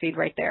to breastfeed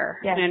right there.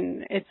 Yeah.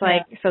 And it's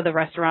like, so the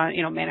restaurant,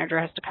 manager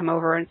has to come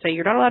over and say,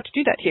 you're not allowed to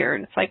do that here.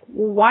 And it's like,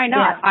 well, why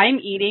not? Yeah. I'm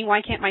eating.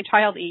 Why can't my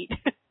child eat?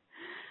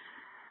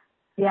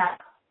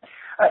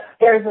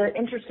 There's an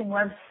interesting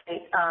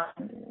website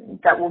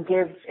that will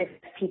give, if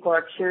people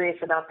are curious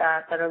about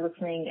that are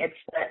listening, it's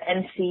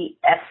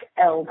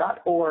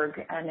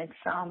ncsl.org, and it's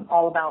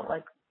all about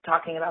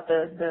talking about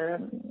the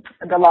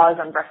laws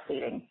on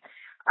breastfeeding,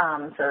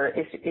 so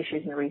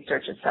issues in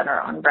research, et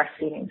cetera, on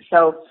breastfeeding.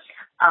 So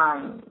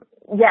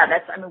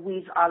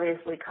we've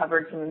obviously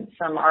covered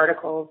some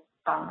articles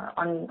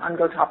on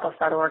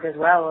gotopless.org as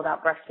well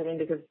about breastfeeding,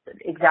 because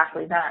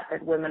exactly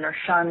that women are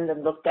shunned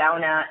and looked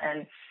down at,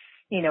 and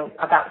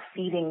about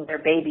feeding their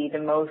baby the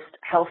most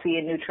healthy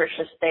and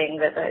nutritious thing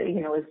that,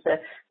 is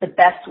the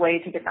best way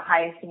to get the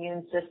highest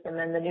immune system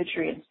and the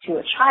nutrients to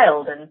a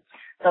child. And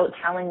so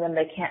telling them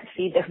they can't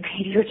feed their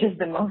baby, which is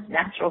the most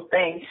natural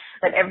thing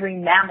that every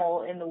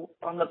mammal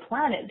on the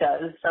planet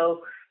does.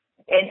 So,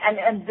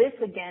 and this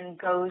again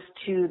goes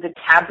to the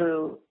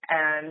taboo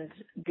and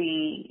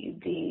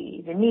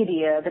the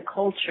media, the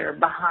culture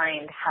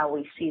behind how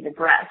we see the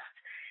breast.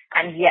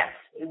 And yes,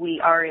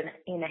 we are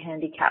in a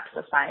handicapped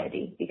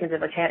society, because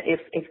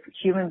if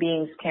human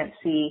beings can't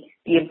see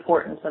the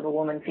importance of a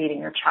woman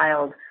feeding her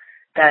child,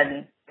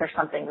 then there's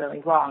something really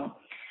wrong.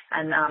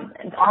 And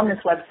on this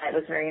website, it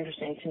was very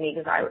interesting to me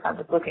because I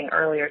was looking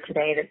earlier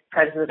today that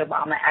President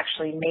Obama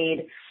actually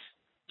made,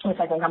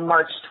 I think on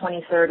March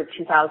 23rd of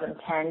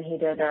 2010, he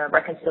did a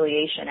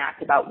Reconciliation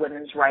Act about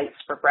women's rights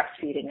for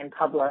breastfeeding in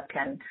public,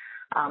 and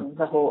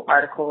the whole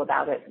article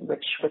about it,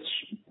 which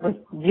was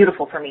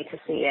beautiful for me to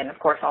see. And of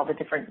course, all the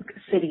different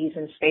cities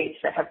and states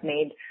that have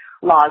made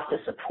laws to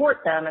support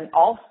them, and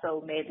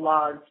also made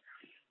laws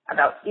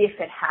about if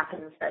it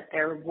happens that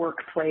their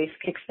workplace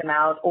kicks them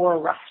out, or a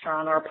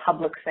restaurant or a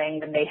public thing,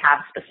 then they have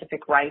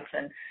specific rights,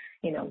 and,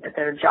 that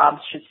their jobs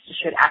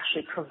should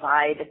actually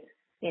provide,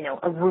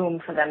 a room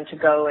for them to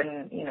go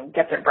and,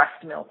 get their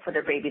breast milk for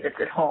their baby that's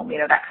at home,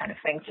 that kind of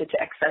thing, to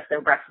access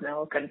their breast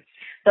milk. And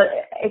so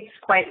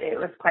it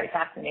was quite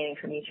fascinating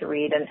for me to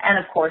read. And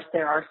of course,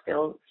 there are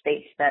still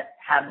states that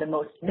have the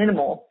most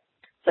minimal.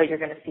 So you're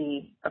going to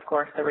see, of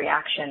course, the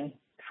reaction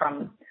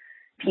from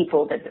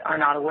people that are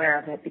not aware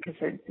of it, because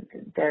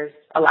there's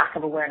a lack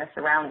of awareness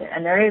around it.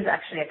 And there is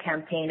actually a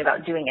campaign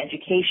about doing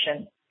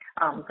education,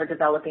 for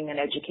developing an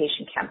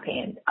education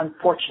campaign.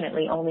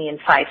 Unfortunately, only in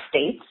 5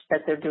 states that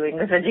they're doing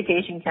this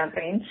education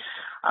campaign,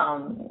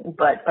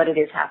 but it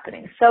is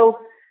happening. So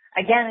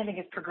again, I think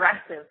it's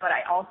progressive, but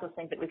I also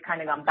think that we've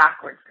kind of gone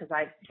backwards, because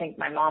I think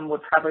my mom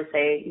would probably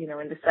say, in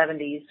the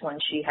 70s when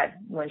she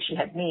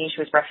had me,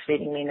 she was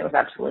breastfeeding me, and there was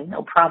absolutely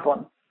no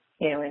problem,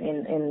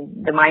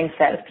 in the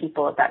mindset of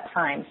people at that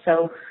time.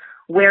 So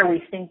where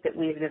we think that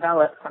we've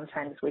developed,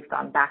 sometimes we've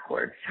gone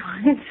backwards.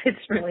 So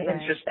it's really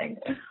interesting.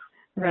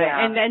 Right.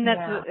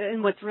 Yeah.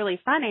 And what's really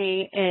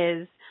funny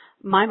is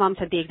my mom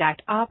said the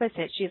exact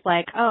opposite. She's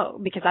like, oh,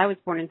 because I was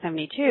born in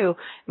 72,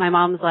 my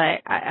mom's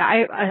like,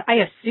 I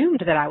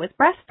assumed that I was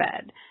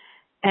breastfed.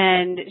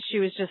 And she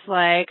was just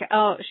like,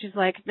 oh, she's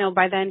like, no,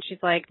 by then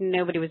she's like,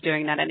 nobody was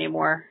doing that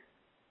anymore.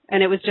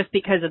 And it was just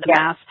because of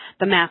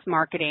the mass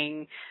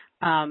marketing,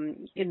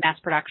 in mass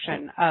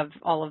production of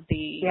all of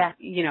the,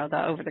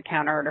 the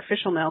over-the-counter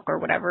artificial milk or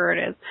whatever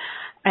it is.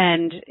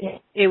 And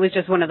it was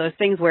just one of those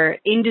things where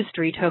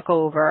industry took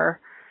over.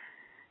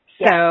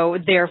 So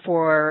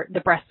therefore the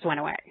breasts went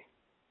away.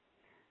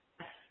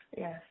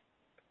 Yes.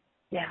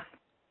 Yeah.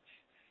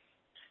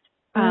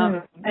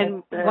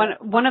 And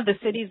one of the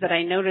cities that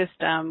I noticed,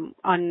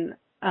 on,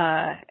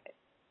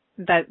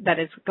 that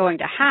is going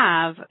to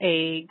have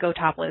a Go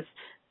Topless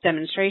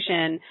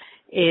demonstration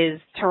is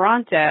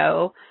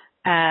Toronto.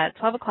 at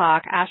 12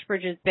 o'clock,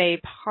 Ashbridges Bay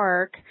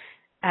Park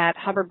at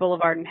Hubbard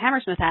Boulevard and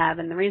Hammersmith Ave.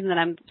 And the reason that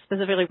I'm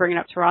specifically bringing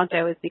up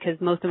Toronto is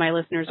because most of my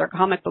listeners are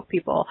comic book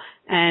people,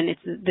 and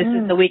this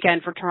is the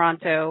weekend for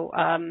Toronto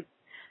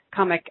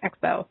Comic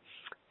Expo.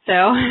 So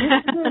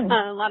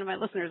a lot of my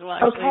listeners will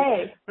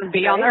actually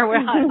be on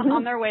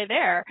their way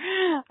there.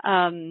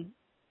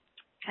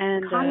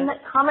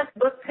 Comic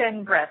books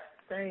and breasts.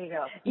 There you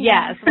go.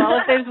 Yes. Well,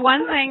 if there's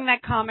one thing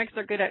that comics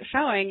are good at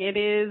showing, it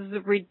is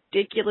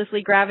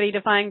ridiculously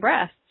gravity-defying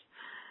breasts.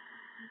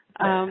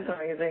 That's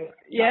amazing.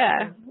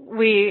 Yeah.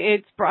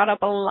 It's brought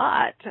up a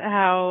lot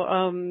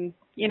how,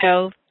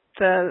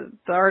 the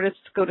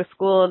artists go to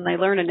school and they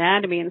learn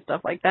anatomy and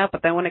stuff like that,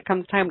 but then when it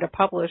comes time to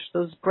publish,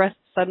 those breasts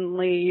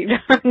suddenly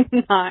are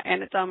not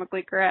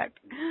anatomically correct.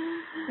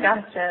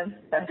 Gotcha.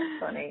 That's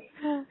funny.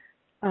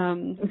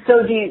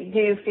 So do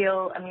you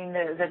feel,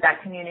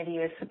 that community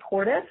is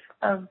supportive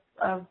of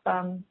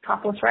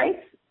topless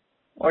rights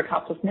or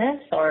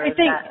toplessness, or I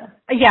think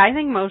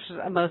most of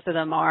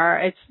them are.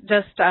 It's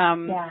just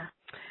I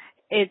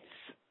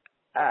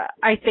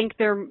think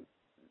they're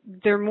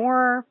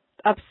more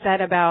upset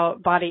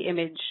about body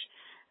image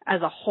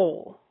as a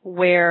whole,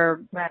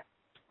 where it's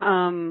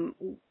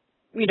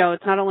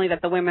not only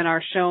that the women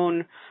are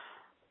shown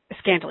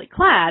scantily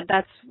clad,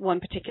 that's one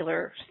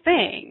particular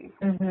thing,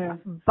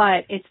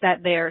 but it's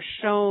that they're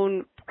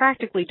shown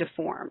practically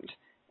deformed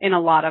in a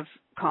lot of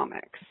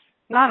comics.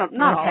 Not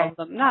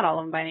all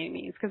of them by any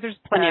means, because there's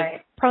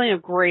plenty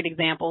of great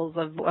examples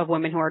of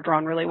women who are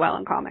drawn really well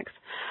in comics.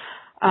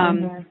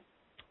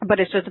 But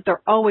it's just that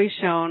they're always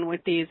shown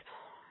with these,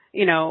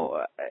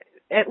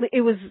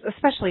 it was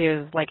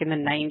like in the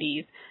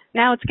 90s.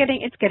 Now it's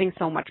getting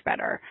so much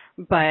better,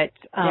 but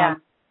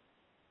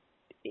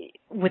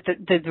with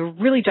the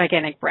really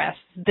gigantic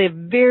breasts, the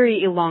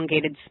very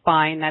elongated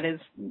spine that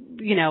is,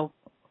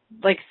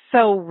 like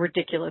so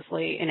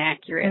ridiculously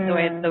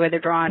inaccurate the way they're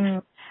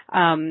drawn,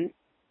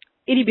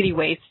 itty bitty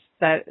waists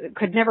that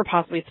could never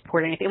possibly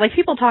support anything. Like,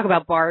 people talk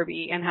about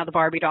Barbie and how the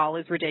Barbie doll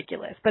is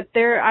ridiculous, but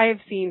I've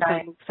seen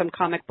some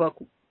comic book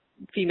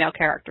female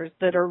characters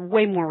that are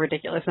way more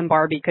ridiculous than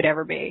Barbie could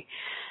ever be.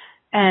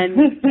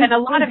 And a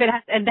lot of it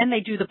and then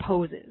they do the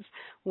poses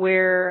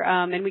where,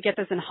 and we get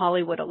this in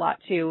Hollywood a lot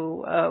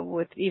too,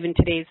 with even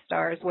today's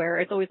stars, where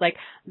it's always like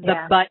the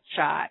butt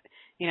shot.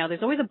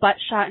 There's always a butt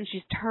shot and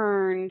she's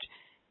turned,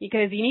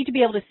 because you need to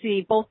be able to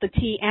see both the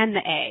T and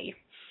the A.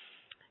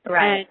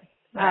 Right.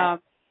 And,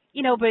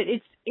 but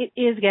it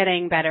is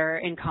getting better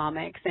in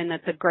comics, and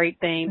that's a great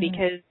thing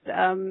because,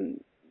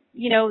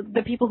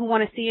 the people who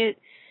want to see it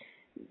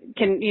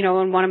can,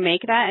 and want to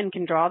make that and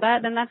can draw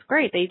that, then that's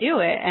great. They do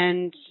it.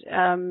 And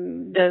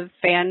the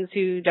fans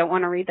who don't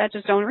want to read that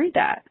just don't read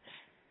that.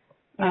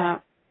 Yeah.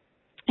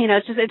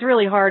 It's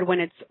really hard when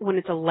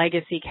it's a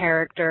legacy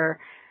character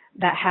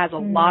that has a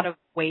lot of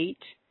weight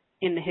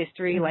in the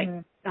history, like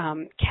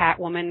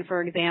Catwoman,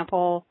 for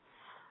example.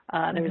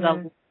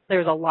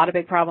 There's a lot of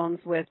big problems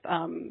with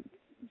the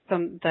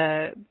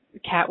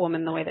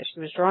Catwoman, the way that she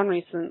was drawn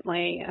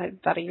recently,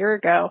 about a year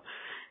ago.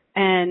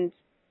 And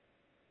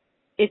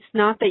it's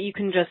not that you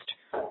can just,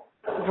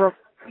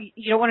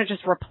 you don't want to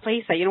just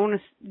replace that. You don't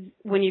want to,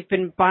 when you've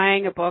been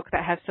buying a book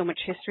that has so much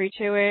history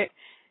to it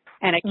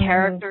and a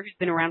character who's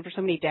been around for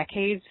so many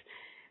decades,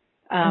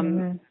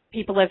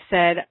 people have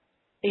said,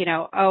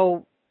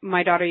 oh,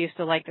 my daughter used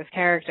to like this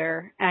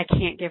character and I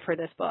can't give her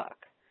this book,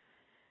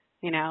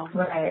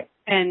 Right.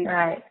 And,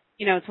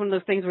 it's one of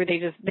those things where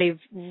they've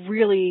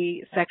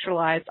really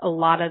sexualized a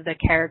lot of the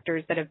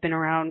characters that have been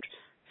around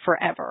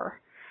forever.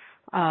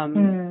 Are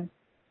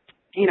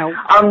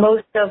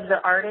most of the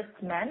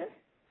artists men?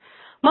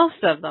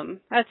 Most of them.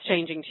 That's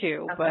changing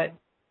too, but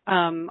a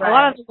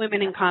lot of the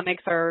women in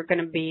comics are going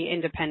to be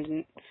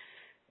independent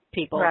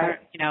people. Right.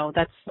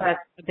 That's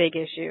the big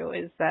issue,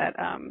 is that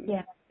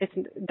it's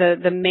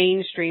the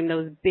mainstream,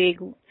 those big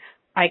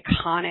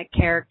iconic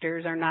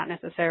characters are not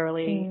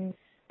necessarily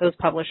those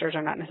publishers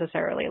are not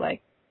necessarily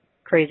like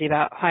crazy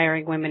about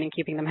hiring women and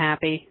keeping them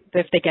happy.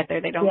 If they get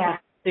there, they don't.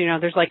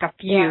 There's like a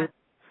few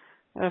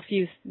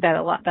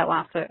that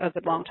last a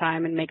good long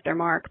time and make their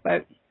mark,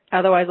 but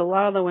otherwise a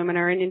lot of the women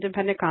are in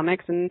independent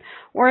comics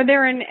or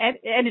they're in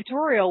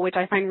editorial, which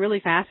I find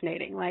really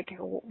fascinating. Like,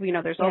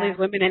 there's all these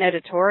women in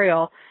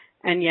editorial,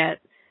 and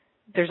yet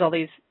there's all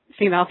these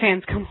female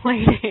fans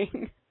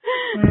complaining.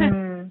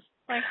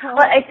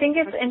 Well, I think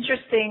it's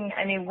interesting.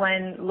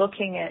 When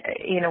looking at,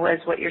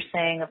 as what you're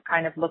saying of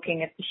kind of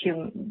looking at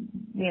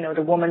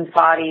the woman's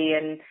body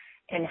and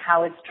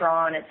how it's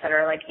drawn, et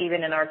cetera, like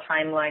even in our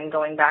timeline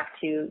going back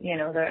to,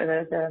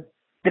 the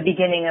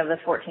beginning of the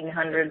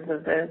 1400s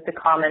of the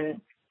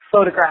common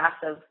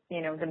photographs of,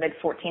 the mid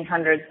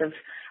 1400s of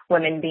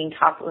women being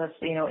topless,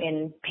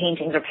 in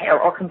paintings or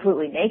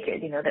completely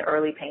naked, the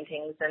early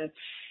paintings.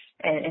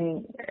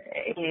 and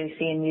you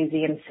see in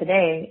museums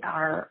today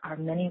are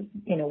many,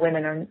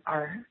 women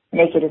are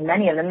naked in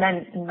many of them,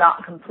 men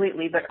not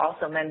completely, but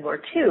also men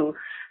were too.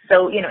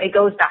 So, it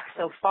goes back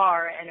so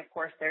far, and of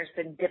course there's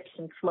been dips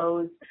and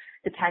flows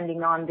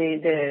depending on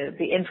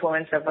the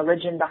influence of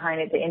religion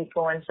behind it, the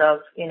influence of,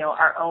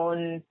 our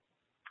own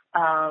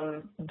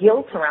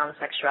guilt around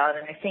sexuality.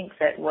 And I think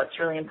that what's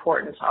really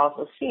important to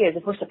also see is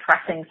if we're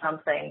suppressing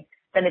something,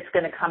 then it's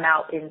going to come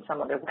out in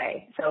some other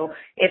way. So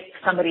if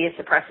somebody is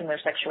suppressing their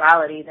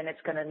sexuality, then it's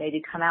going to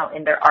maybe come out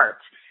in their art,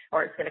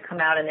 or it's going to come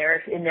out in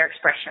their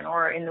expression,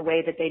 or in the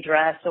way that they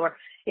dress, or,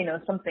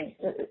 something.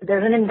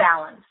 There's an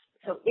imbalance.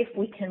 So if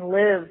we can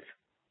live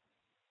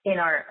in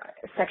our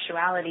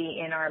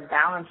sexuality, in our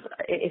balance,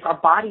 if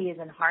our body is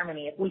in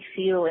harmony, if we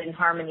feel in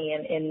harmony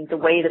in the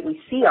way that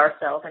we see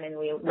ourselves and in the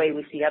way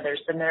we see others,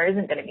 then there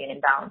isn't going to be an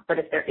imbalance. But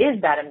if there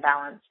is that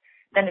imbalance,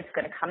 then it's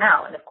going to come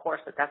out. And of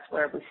course, that's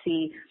where we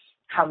see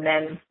how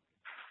men,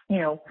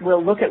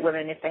 will look at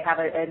women if they have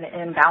an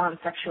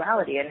imbalanced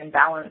sexuality, an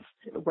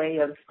imbalanced way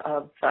of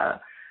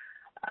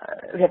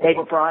that they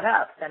were brought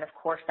up. Then of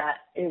course that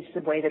is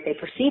the way that they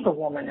perceive a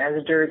woman,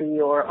 as dirty,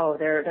 or, oh,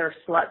 they're a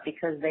slut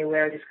because they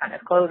wear this kind of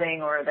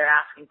clothing, or they're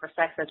asking for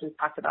sex, as we've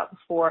talked about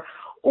before.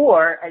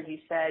 Or, as you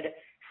said,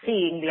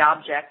 seeing the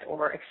object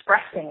or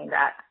expressing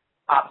that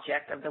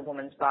object of the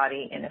woman's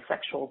body in a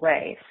sexual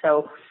way.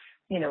 So,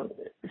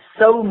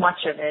 so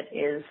much of it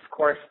is, of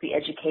course, the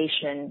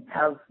education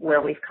of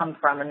where we've come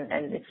from,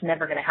 and it's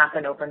never going to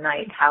happen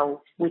overnight,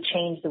 how we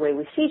change the way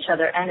we see each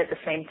other. And at the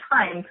same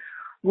time,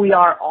 we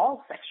are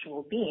all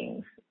sexual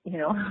beings,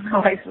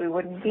 otherwise we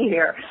wouldn't be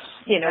here,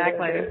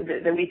 Exactly.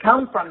 that we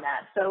come from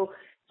that. So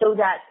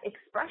that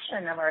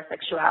expression of our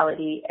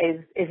sexuality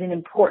is an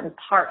important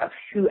part of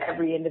who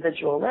every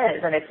individual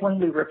is. And it's when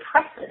we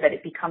repress it that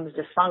it becomes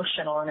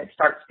dysfunctional and it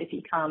starts to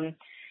become,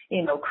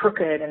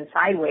 crooked and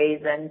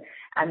sideways,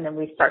 and then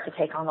we start to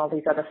take on all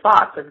these other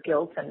thoughts of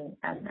guilt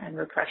and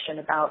repression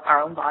about our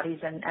own bodies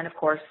and of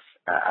course,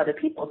 other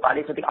people's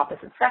bodies, or the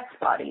opposite sex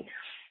body.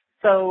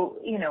 So,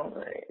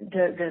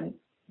 the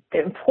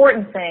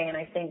important thing, and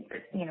I think,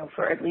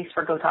 at least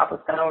for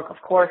GoTopics.org,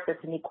 of course,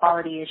 it's an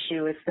equality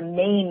issue. It's the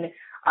main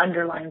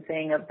underlying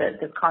thing of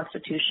the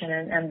Constitution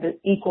and the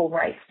equal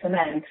rights to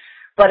men.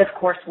 But of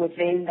course,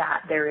 within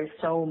that, there is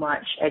so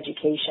much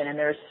education, and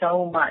there's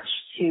so much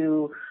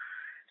to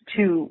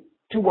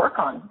work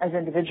on as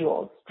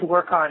individuals, to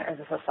work on as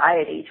a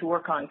society, to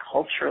work on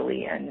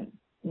culturally and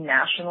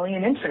nationally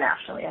and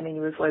internationally. I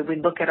mean, we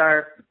look at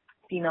our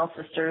female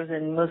sisters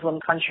in Muslim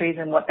countries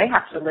and what they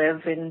have to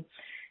live in,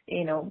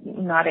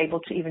 not able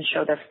to even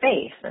show their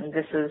face. And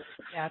this is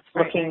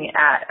looking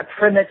at a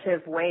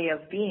primitive way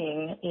of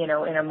being, in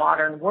a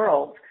modern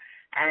world,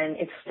 and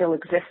it still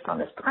exists on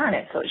this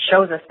planet. So it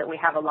shows us that we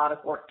have a lot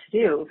of work to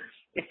do.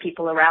 If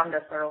people around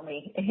us are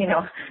only,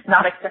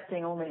 not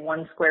accepting only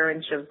 1 square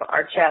inch of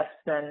our chest,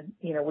 then,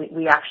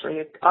 we actually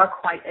are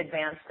quite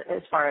advanced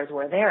as far as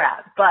where they're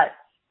at. But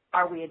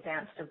are we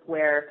advanced of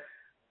where,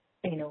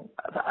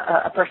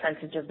 a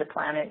percentage of the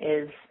planet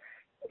is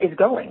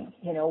going?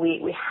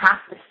 We have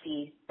to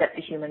see that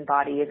the human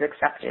body is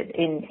accepted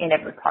in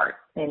every part,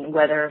 in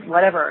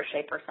whatever our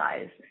shape or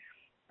size.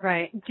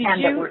 Right.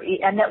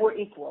 That we're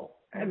equal.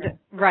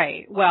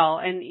 Right. Well,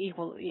 and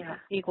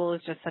equal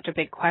is just such a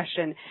big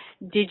question.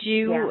 Did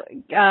you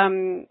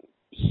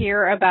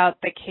hear about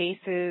the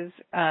cases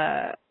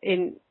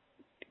in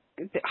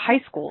high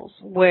schools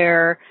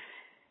where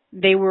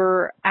they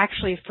were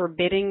actually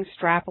forbidding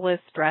strapless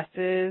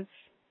dresses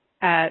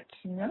at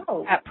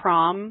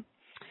prom?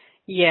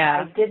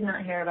 Yeah. I did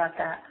not hear about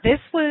that. This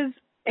was,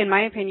 in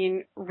my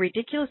opinion,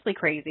 ridiculously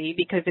crazy,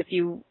 because if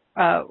you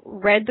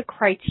read the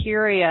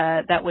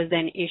criteria that was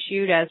then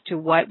issued as to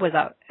what was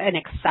an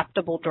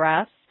acceptable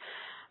dress,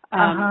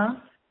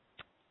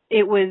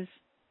 it was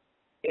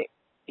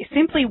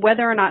simply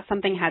whether or not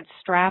something had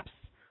straps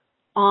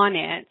on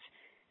it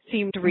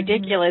seemed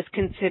ridiculous,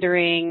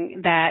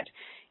 considering that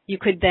you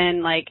could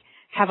then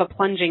have a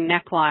plunging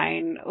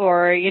neckline,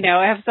 or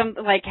have some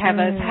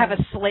have a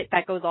slit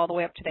that goes all the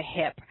way up to the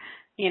hip.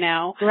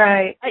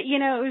 Right.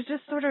 It was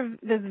just sort of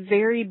this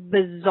very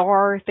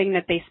bizarre thing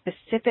that they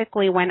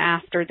specifically went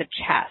after the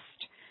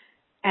chest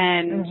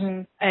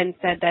and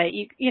said that,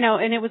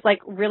 and it was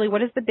really,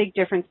 what is the big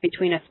difference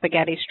between a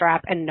spaghetti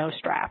strap and no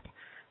strap?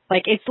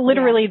 It's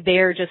literally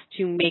there just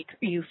to make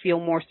you feel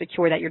more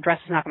secure that your dress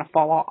is not going to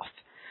fall off.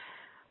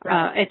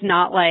 Right. It's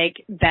not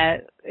like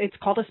that. It's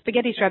called a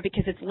spaghetti strap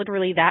because it's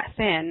literally that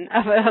thin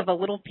of a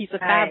little piece of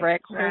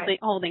fabric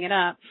holding it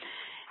up.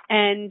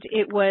 And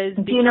it was.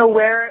 Do you know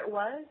where it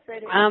was?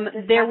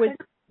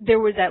 There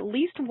was at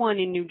least one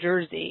in New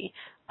Jersey,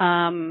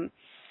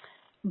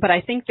 but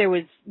I think there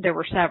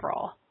were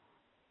several.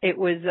 It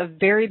was a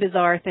very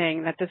bizarre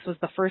thing that this was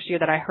the first year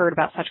that I heard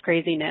about such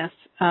craziness.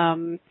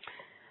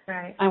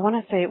 Right. I want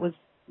to say it was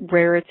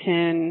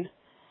Raritan,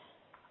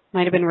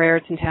 might have been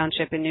Raritan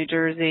Township in New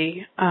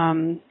Jersey.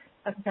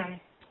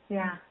 Okay.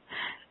 Yeah.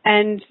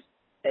 And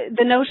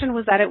the notion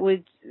was that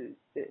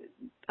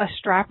a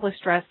strapless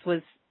dress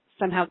was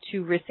somehow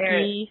too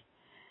risky.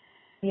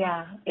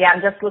 Yeah. Yeah,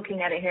 I'm just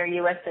looking at it here.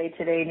 USA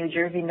Today, New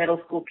Jersey middle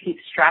school keeps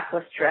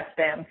strapless dress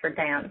ban for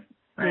dance.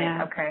 Right.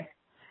 Yeah. Okay.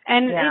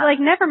 And Yeah. like,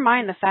 never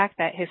mind the fact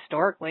that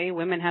historically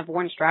women have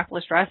worn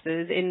strapless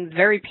dresses in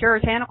very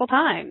puritanical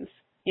times,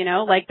 you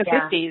know, like the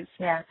 50s.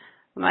 Yeah.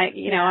 Like,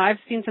 you know, I've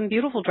seen some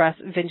beautiful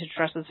vintage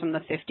dresses from the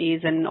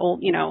 50s and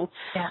old, you know,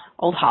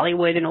 old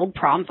Hollywood and old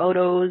prom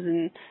photos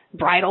and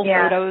bridal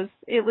photos.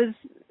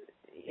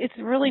 It's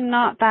really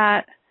not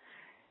that,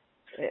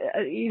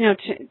 you know,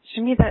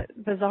 to me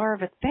that bizarre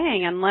of a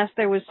thing, unless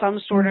there was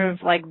some sort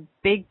of like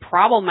big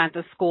problem at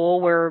the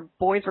school where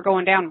boys were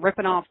going down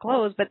ripping off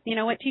clothes. But you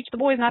know what? Teach the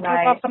boys not to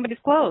rip off somebody's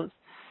clothes.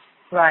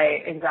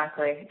 Right,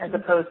 exactly. As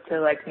opposed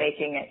to like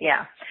making it,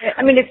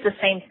 I mean, it's the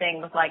same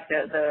thing with like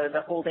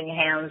the holding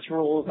hands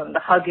rules and the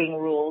hugging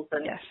rules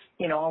and,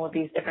 you know, all of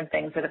these different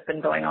things that have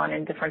been going on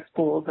in different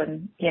schools.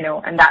 And, you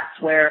know, and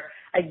that's where,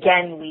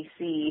 again, we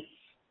see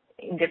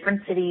in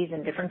different cities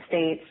and different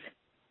states,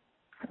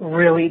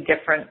 really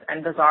different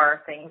and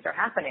bizarre things are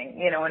happening,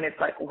 you know, and it's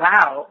like,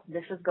 wow,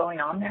 this is going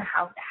on there.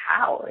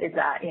 How is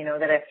that, you know,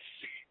 that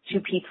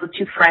two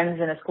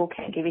friends in a school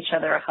can't give each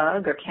other a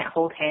hug or can't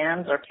hold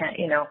hands or can't,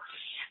 you know.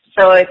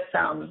 So it's,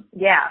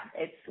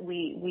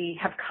 we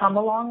have come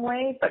a long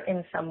way, but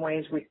in some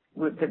ways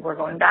we're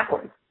going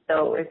backwards.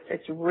 So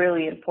it's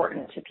really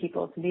important to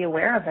people to be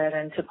aware of it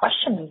and to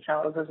question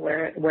themselves as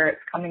where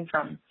it's coming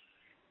from.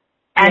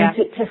 And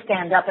to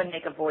stand up and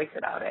make a voice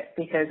about it,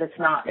 because it's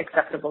not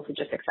acceptable to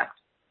just accept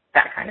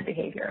that kind of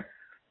behavior.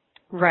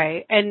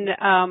 Right. And,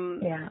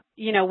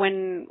 you know,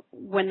 when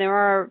there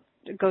are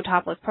Go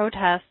Topless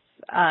protests,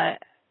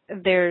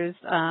 there's,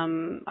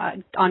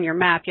 on your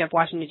map, you have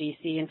Washington,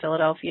 D.C. and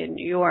Philadelphia and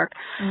New York,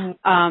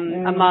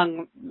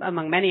 among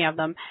many of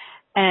them.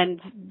 And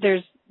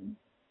there's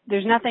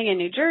nothing in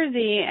New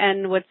Jersey.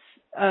 And what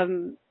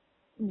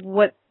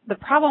the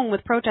problem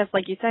with protests,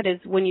 like you said, is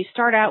when you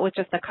start out with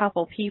just a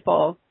couple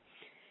people,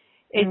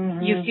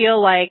 you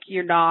feel like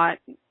you're not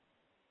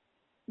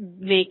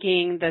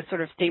making the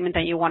sort of statement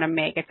that you want to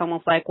make. It's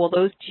almost like, well,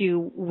 those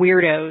two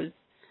weirdos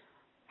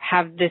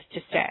have this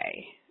to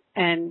say.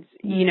 And,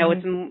 you know,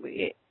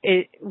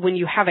 when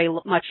you have a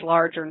much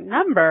larger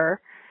number,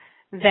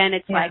 then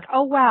it's like,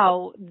 oh,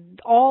 wow,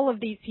 all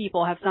of these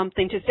people have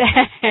something to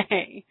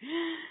say.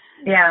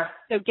 Yeah.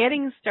 So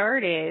getting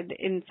started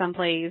in some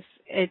place,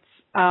 it's,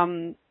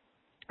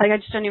 like, I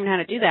just don't even know how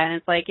to do that. And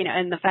it's like, you know,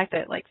 and the fact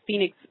that like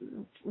Phoenix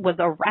was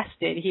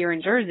arrested here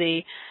in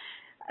Jersey,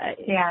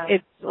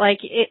 it's like,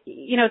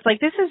 you know, it's like,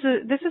 this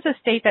is a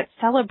state that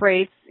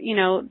celebrates, you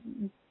know,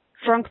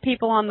 drunk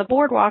people on the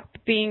boardwalk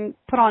being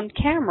put on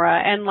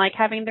camera and like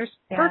having their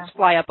skirts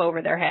fly up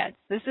over their heads.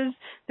 This is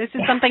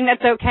something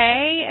that's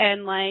okay.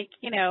 And like,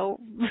 you know,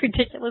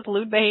 ridiculous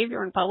lewd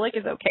behavior in public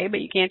is okay,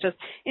 but you can't just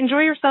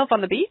enjoy yourself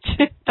on the beach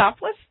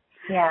topless.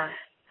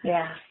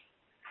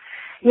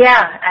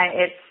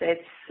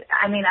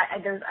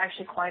 There's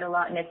actually quite a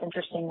lot, and it's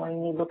interesting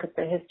when you look at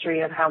the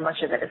history of how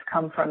much of it has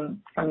come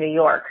from New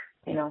York.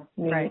 You know,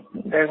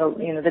 there's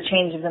the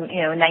changes in,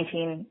 you know, in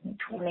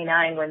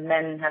 1929 when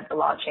men had the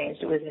law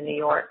changed, it was in New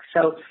York.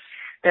 So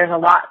there's a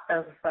lot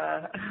of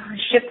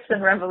shifts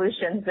and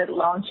revolutions that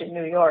launch in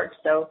New York.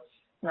 So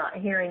not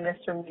hearing this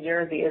from New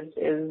Jersey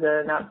is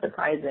not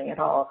surprising at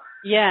all.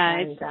 Yeah,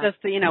 and, it's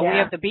just, you know, we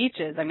have the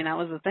beaches. I mean, that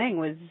was the thing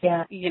was,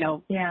 you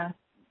know,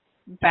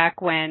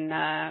 back when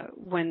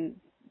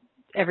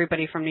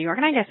everybody from New York,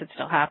 and I guess it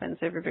still happens,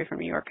 everybody from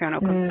New York kind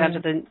of comes down to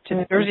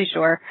the Jersey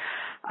Shore.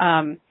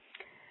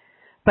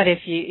 But if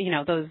you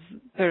know,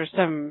 there's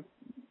some,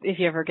 if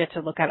you ever get to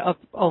look at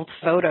old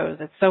photos,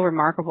 it's so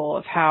remarkable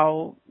of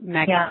how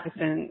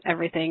magnificent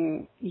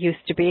everything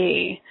used to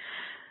be.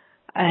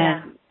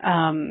 And,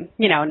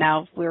 you know,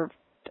 now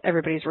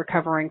everybody's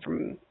recovering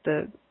from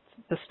the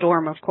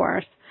storm, of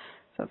course.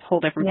 So it's a whole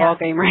different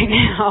ballgame right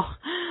now.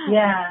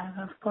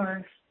 Yeah, of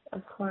course.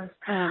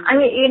 I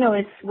mean, you know,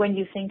 it's when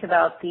you think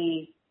about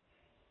the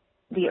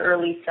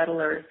early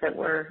settlers that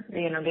were,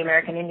 you know, the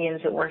American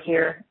Indians that were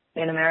here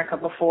in America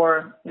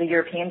before the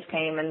Europeans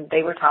came and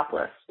they were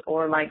topless,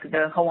 or like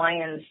the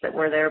Hawaiians that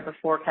were there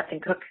before Captain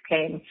Cook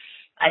came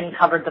and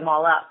covered them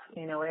all up.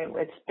 You know,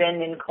 it's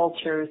been in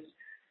cultures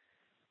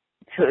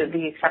to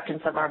the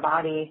acceptance of our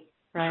body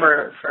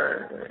for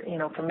you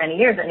know, for many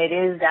years. And it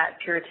is that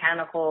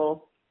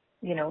puritanical,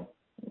 you know,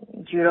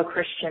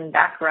 Judeo-Christian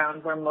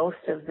background where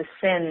most of the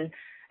sin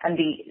and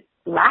the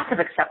lack of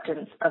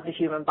acceptance of the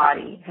human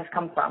body has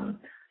come from.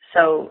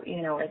 So,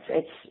 you know,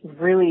 it's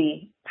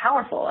really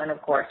powerful. And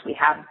of course, we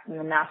have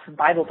a massive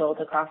Bible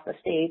Belt across the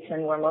states,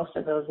 and where most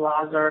of those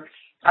laws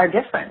are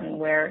different, and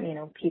where, you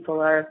know, people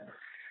are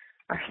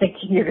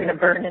thinking you're going to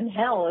burn in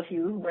hell if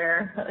you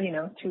wear, you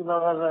know, too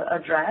low of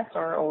a dress,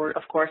 or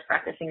of course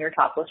practicing your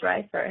topless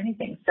rights or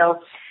anything. So,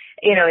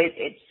 you know,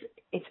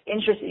 it's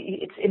interesting.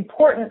 It's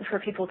important for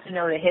people to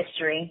know the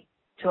history,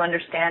 to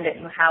understand it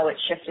and how it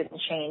shifted and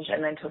changed,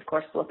 and then to, of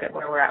course, look at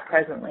where we're at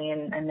presently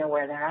and know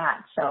where they're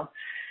at. So,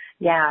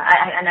 yeah,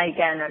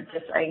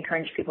 I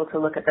encourage people to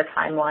look at the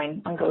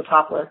timeline on Go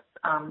Topless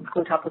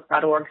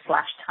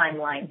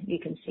gotopless.org/timeline. You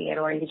can see it,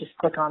 or you can just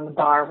click on the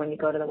bar when you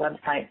go to the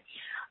website.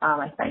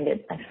 I find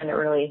it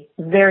really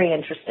very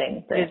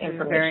interesting, the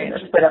information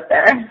that's put up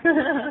there.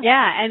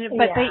 Yeah,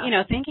 but they,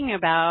 thinking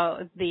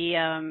about the,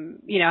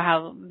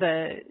 how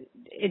the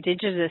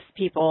indigenous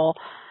people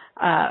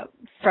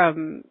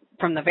from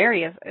the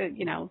various,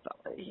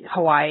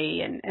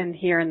 Hawaii and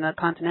here in the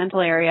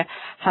continental area,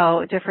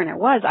 how different it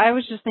was. I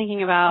was just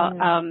thinking about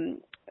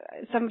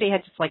somebody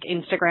had just like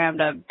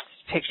Instagrammed a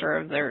picture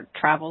of their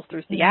travels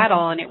through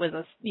Seattle, and it was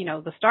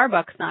the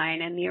Starbucks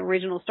sign, and the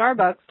original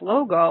Starbucks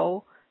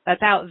logo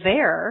that's out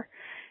there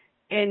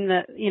in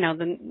the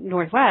the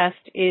Northwest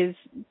is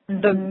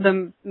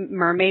the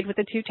mermaid with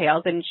the two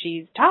tails, and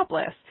she's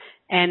topless,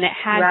 and it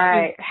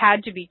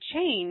had to be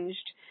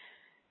changed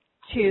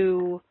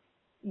to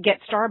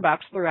get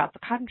Starbucks throughout the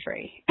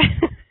country.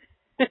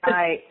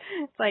 Right.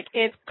 It's like,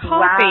 it's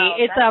coffee. Wow,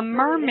 it's a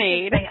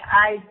mermaid. Really,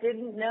 I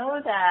didn't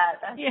know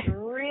that. That's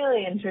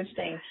really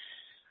interesting.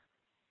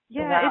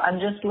 Yeah, I'm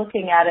just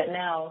looking at it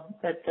now.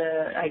 That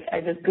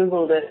I just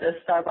Googled it, the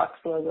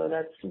Starbucks logo.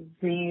 That's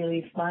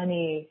really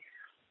funny.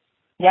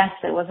 Yes,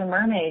 it was a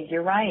mermaid.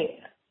 You're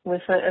right,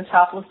 with a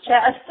topless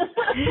chest.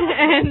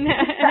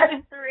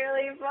 That's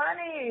really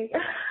funny.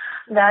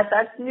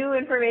 That's new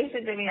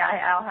information to me.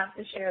 I'll have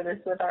to share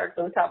this with our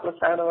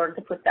gotopless.org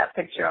to put that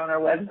picture on our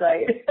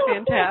website.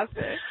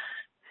 Fantastic.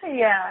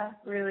 Yeah,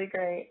 really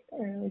great.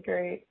 Really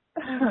great.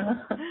 All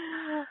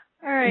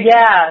right.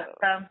 Yeah.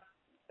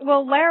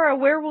 Well, Lara,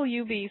 where will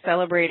you be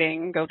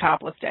celebrating Go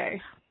Topless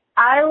Day?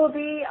 I will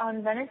be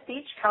on Venice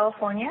Beach,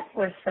 California,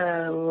 with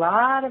a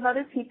lot of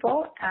other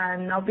people,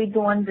 and I'll be the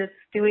one that's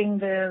doing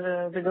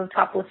the Go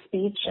Topless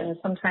speech, and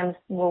sometimes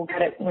we'll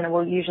get it,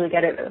 we'll usually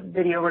get it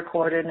video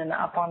recorded and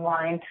up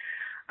online.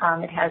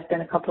 It has been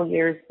a couple of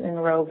years in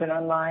a row been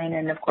online,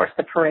 and of course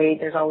the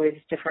parade, there's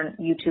always different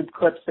YouTube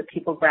clips that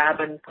people grab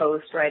and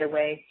post right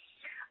away.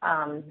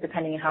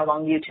 Depending on how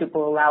long YouTube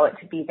will allow it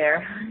to be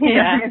there.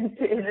 Yeah.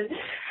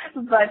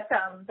 But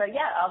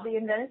yeah, I'll be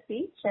in Venice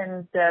Beach,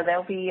 and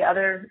there'll be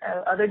other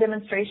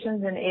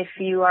demonstrations. And if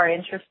you are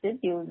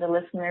interested, the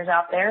listeners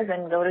out there,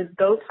 then go to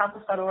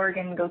gotopless.org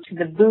and go to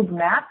the boob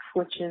map,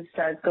 which is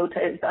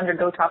it's under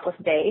Go Topless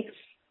Day,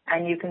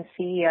 and you can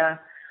see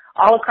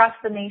all across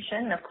the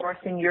nation. Of course,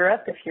 in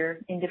Europe, if you're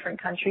in different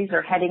countries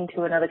or heading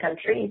to another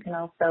country, you can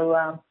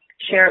also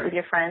share it with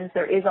your friends.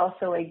 There is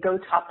also a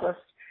gotopless.org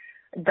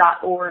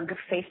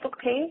Facebook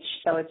page,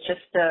 so it's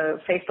just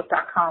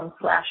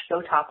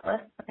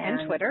facebook.com/gotopless,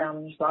 and Twitter.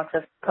 There's lots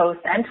of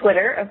posts, and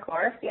Twitter, of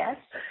course, yes.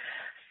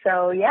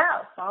 So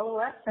yeah, follow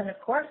us, and of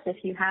course,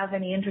 if you have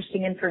any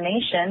interesting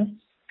information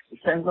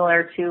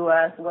similar to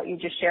what you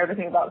just shared with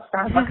me about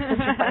Starbucks, which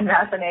I find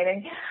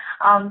fascinating,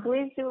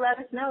 please do let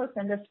us know.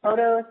 Send us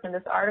photos, send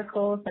us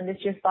articles, send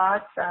us your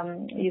thoughts.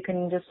 You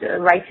can just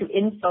write to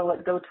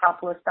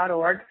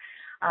info@gotopless.org.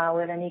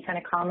 With any kind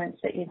of comments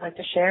that you'd like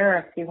to share, or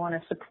if you want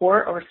to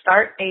support or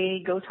start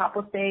a Go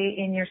Topless Day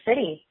in your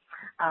city.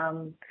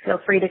 Feel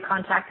free to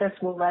contact us.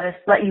 We'll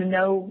let you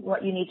know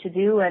what you need to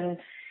do, and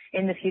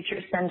in the future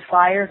send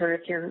flyers, or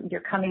if you're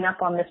coming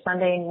up on this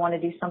Sunday and you want to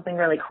do something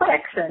really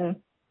quick, then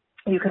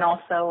you can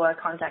also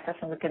contact us,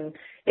 and we can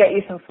get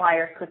you some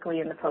flyers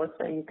quickly in the post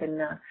so you can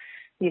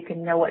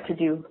know what to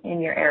do in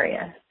your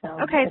area. So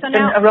okay, it's been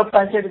a real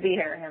pleasure to be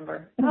here,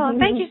 Amber. Oh,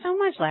 thank you so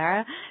much,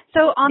 Lara.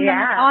 So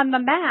on the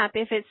map,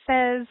 if it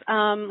says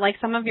like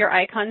some of your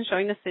icons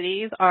showing the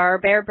cities are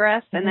bare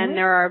breasts, and then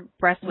there are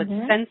breasts with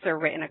censor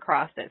written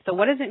across it. So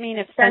what does it mean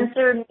if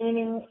censor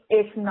meaning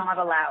it's not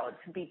allowed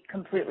to be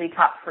completely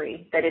top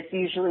free? That it's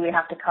usually we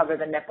have to cover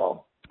the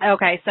nipple.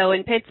 Okay, so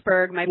in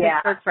Pittsburgh, my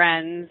Pittsburgh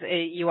friends,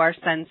 you are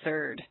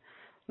censored.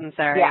 I'm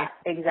sorry. Yeah,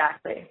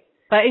 exactly.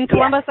 But in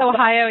Columbus,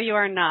 Ohio, you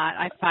are not.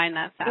 I find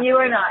that fascinating. You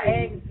are not.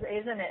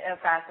 Isn't it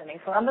fascinating?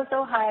 Columbus,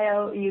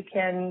 Ohio, you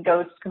can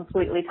go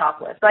completely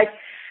topless.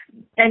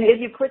 And if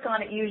you click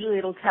on it, usually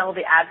it'll tell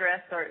the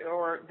address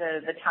or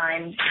the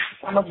time.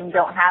 Some of them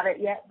don't have it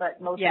yet, but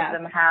most of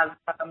them have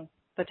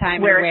the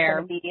time where and where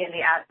it's going to be and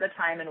the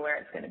time and where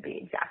it's going to be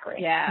exactly.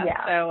 Yeah.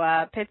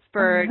 So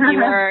Pittsburgh,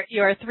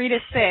 you are 3 to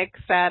 6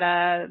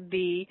 at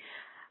the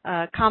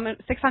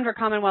 600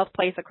 Commonwealth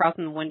Place across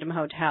from the Wyndham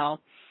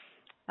Hotel.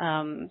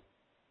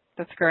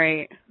 That's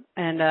great.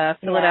 And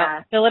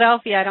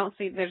Philadelphia, I don't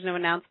see, there's no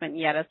announcement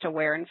yet as to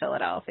where in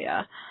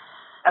Philadelphia.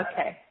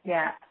 Okay.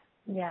 Yeah.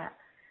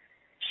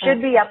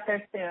 Should be up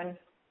there soon.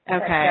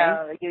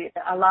 Okay.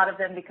 A lot of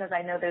them, because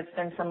I know there's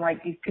been some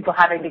these people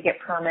having to get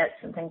permits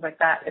and things like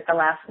that at the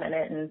last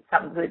minute, and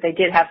they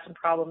did have some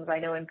problems, I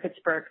know, in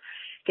Pittsburgh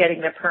getting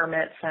their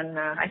permits, and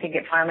I think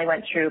it finally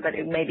went through, but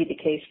it may be the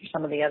case for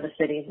some of the other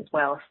cities as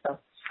well. So.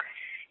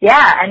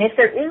 Yeah, and if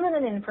there isn't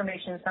an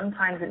information,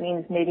 sometimes it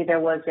means maybe there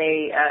was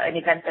an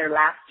event there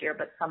last year,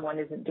 but someone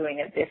isn't doing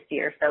it this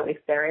year. So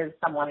if there is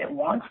someone that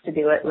wants to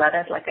do it, let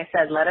us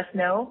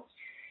know,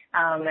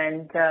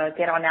 and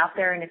get on out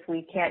there. And if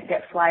we can't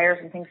get flyers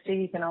and things to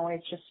you, you can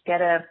always just get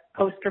a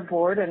poster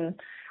board and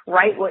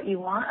write what you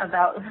want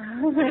about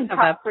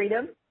talk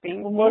freedom.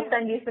 We'll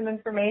send you some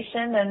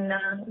information and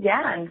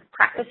and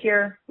practice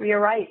your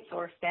rights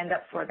or stand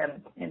up for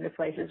them in the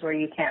places where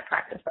you can't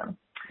practice them.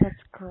 That's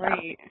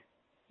great. So.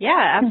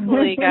 Yeah,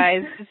 absolutely,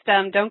 guys. Just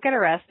don't get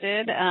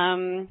arrested.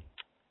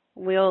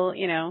 We'll,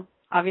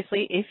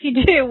 obviously, if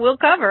you do, we'll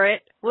cover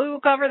it. We will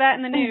cover that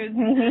in the news.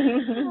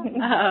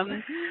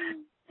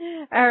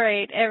 All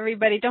right,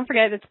 everybody. Don't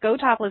forget, it's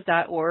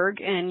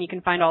gotopless.org, and you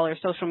can find all our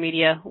social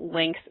media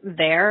links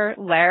there.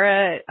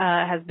 Lara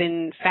has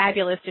been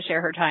fabulous to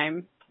share her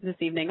time this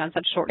evening on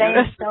such short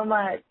notice. Thanks so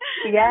much.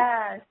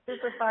 Yeah,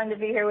 super fun to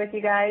be here with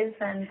you guys.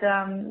 And,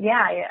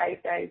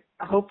 I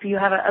hope you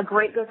have a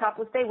great Go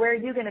Topless Day. Where are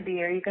you going to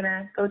be? Are you going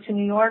to go to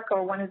New York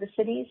or one of the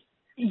cities?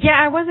 Yeah,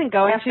 I wasn't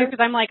going to because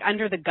I'm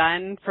under the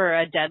gun for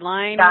a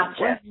deadline.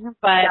 Gotcha.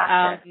 But,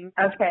 gotcha.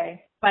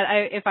 Okay. But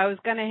if I was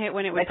going to hit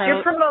when it was... But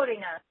you're promoting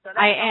us. So that's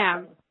I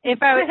awesome.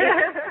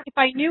 am. If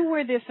I knew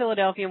where the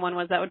Philadelphia one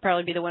was, that would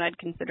probably be the one I'd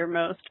consider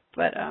most.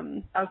 But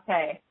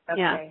Okay.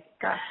 Yeah.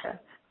 Gotcha.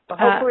 Well,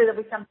 hopefully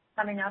there'll be something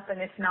coming up,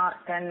 and if not,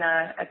 then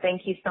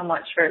thank you so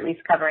much for at least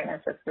covering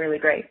us. That's really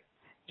great.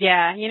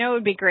 Yeah, it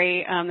would be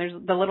great. There's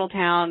the little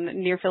town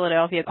near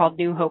Philadelphia called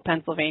New Hope,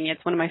 Pennsylvania.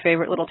 It's one of my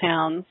favorite little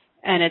towns,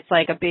 and it's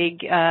like a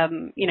big,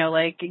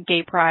 like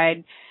gay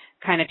pride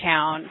kind of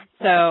town.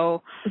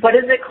 So what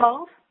is it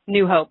called?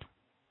 New Hope.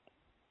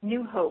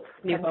 New Hope,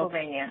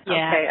 Pennsylvania.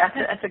 Yeah.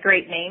 Okay, that's a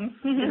great name.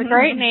 It's a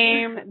great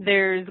name.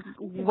 There's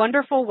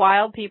wonderful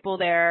wild people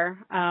there.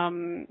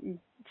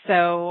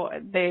 So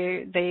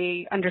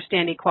they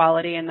understand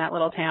equality in that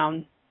little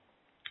town.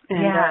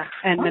 And,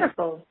 and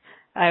wonderful.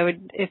 I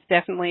would, if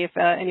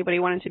anybody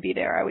wanted to be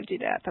there, I would do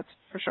that. That's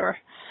for sure.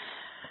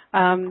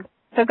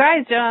 So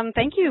guys,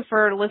 thank you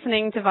for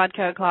listening to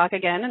Vodka O'Clock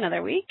again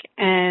another week.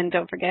 And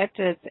don't forget,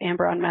 it's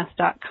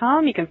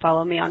amberonmass.com. You can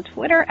follow me on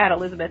Twitter at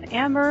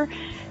ElizabethAmber.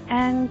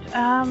 And,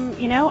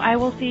 I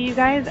will see you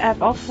guys at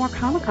Baltimore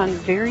Comic-Con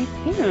very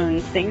soon.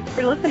 Thanks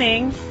for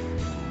listening.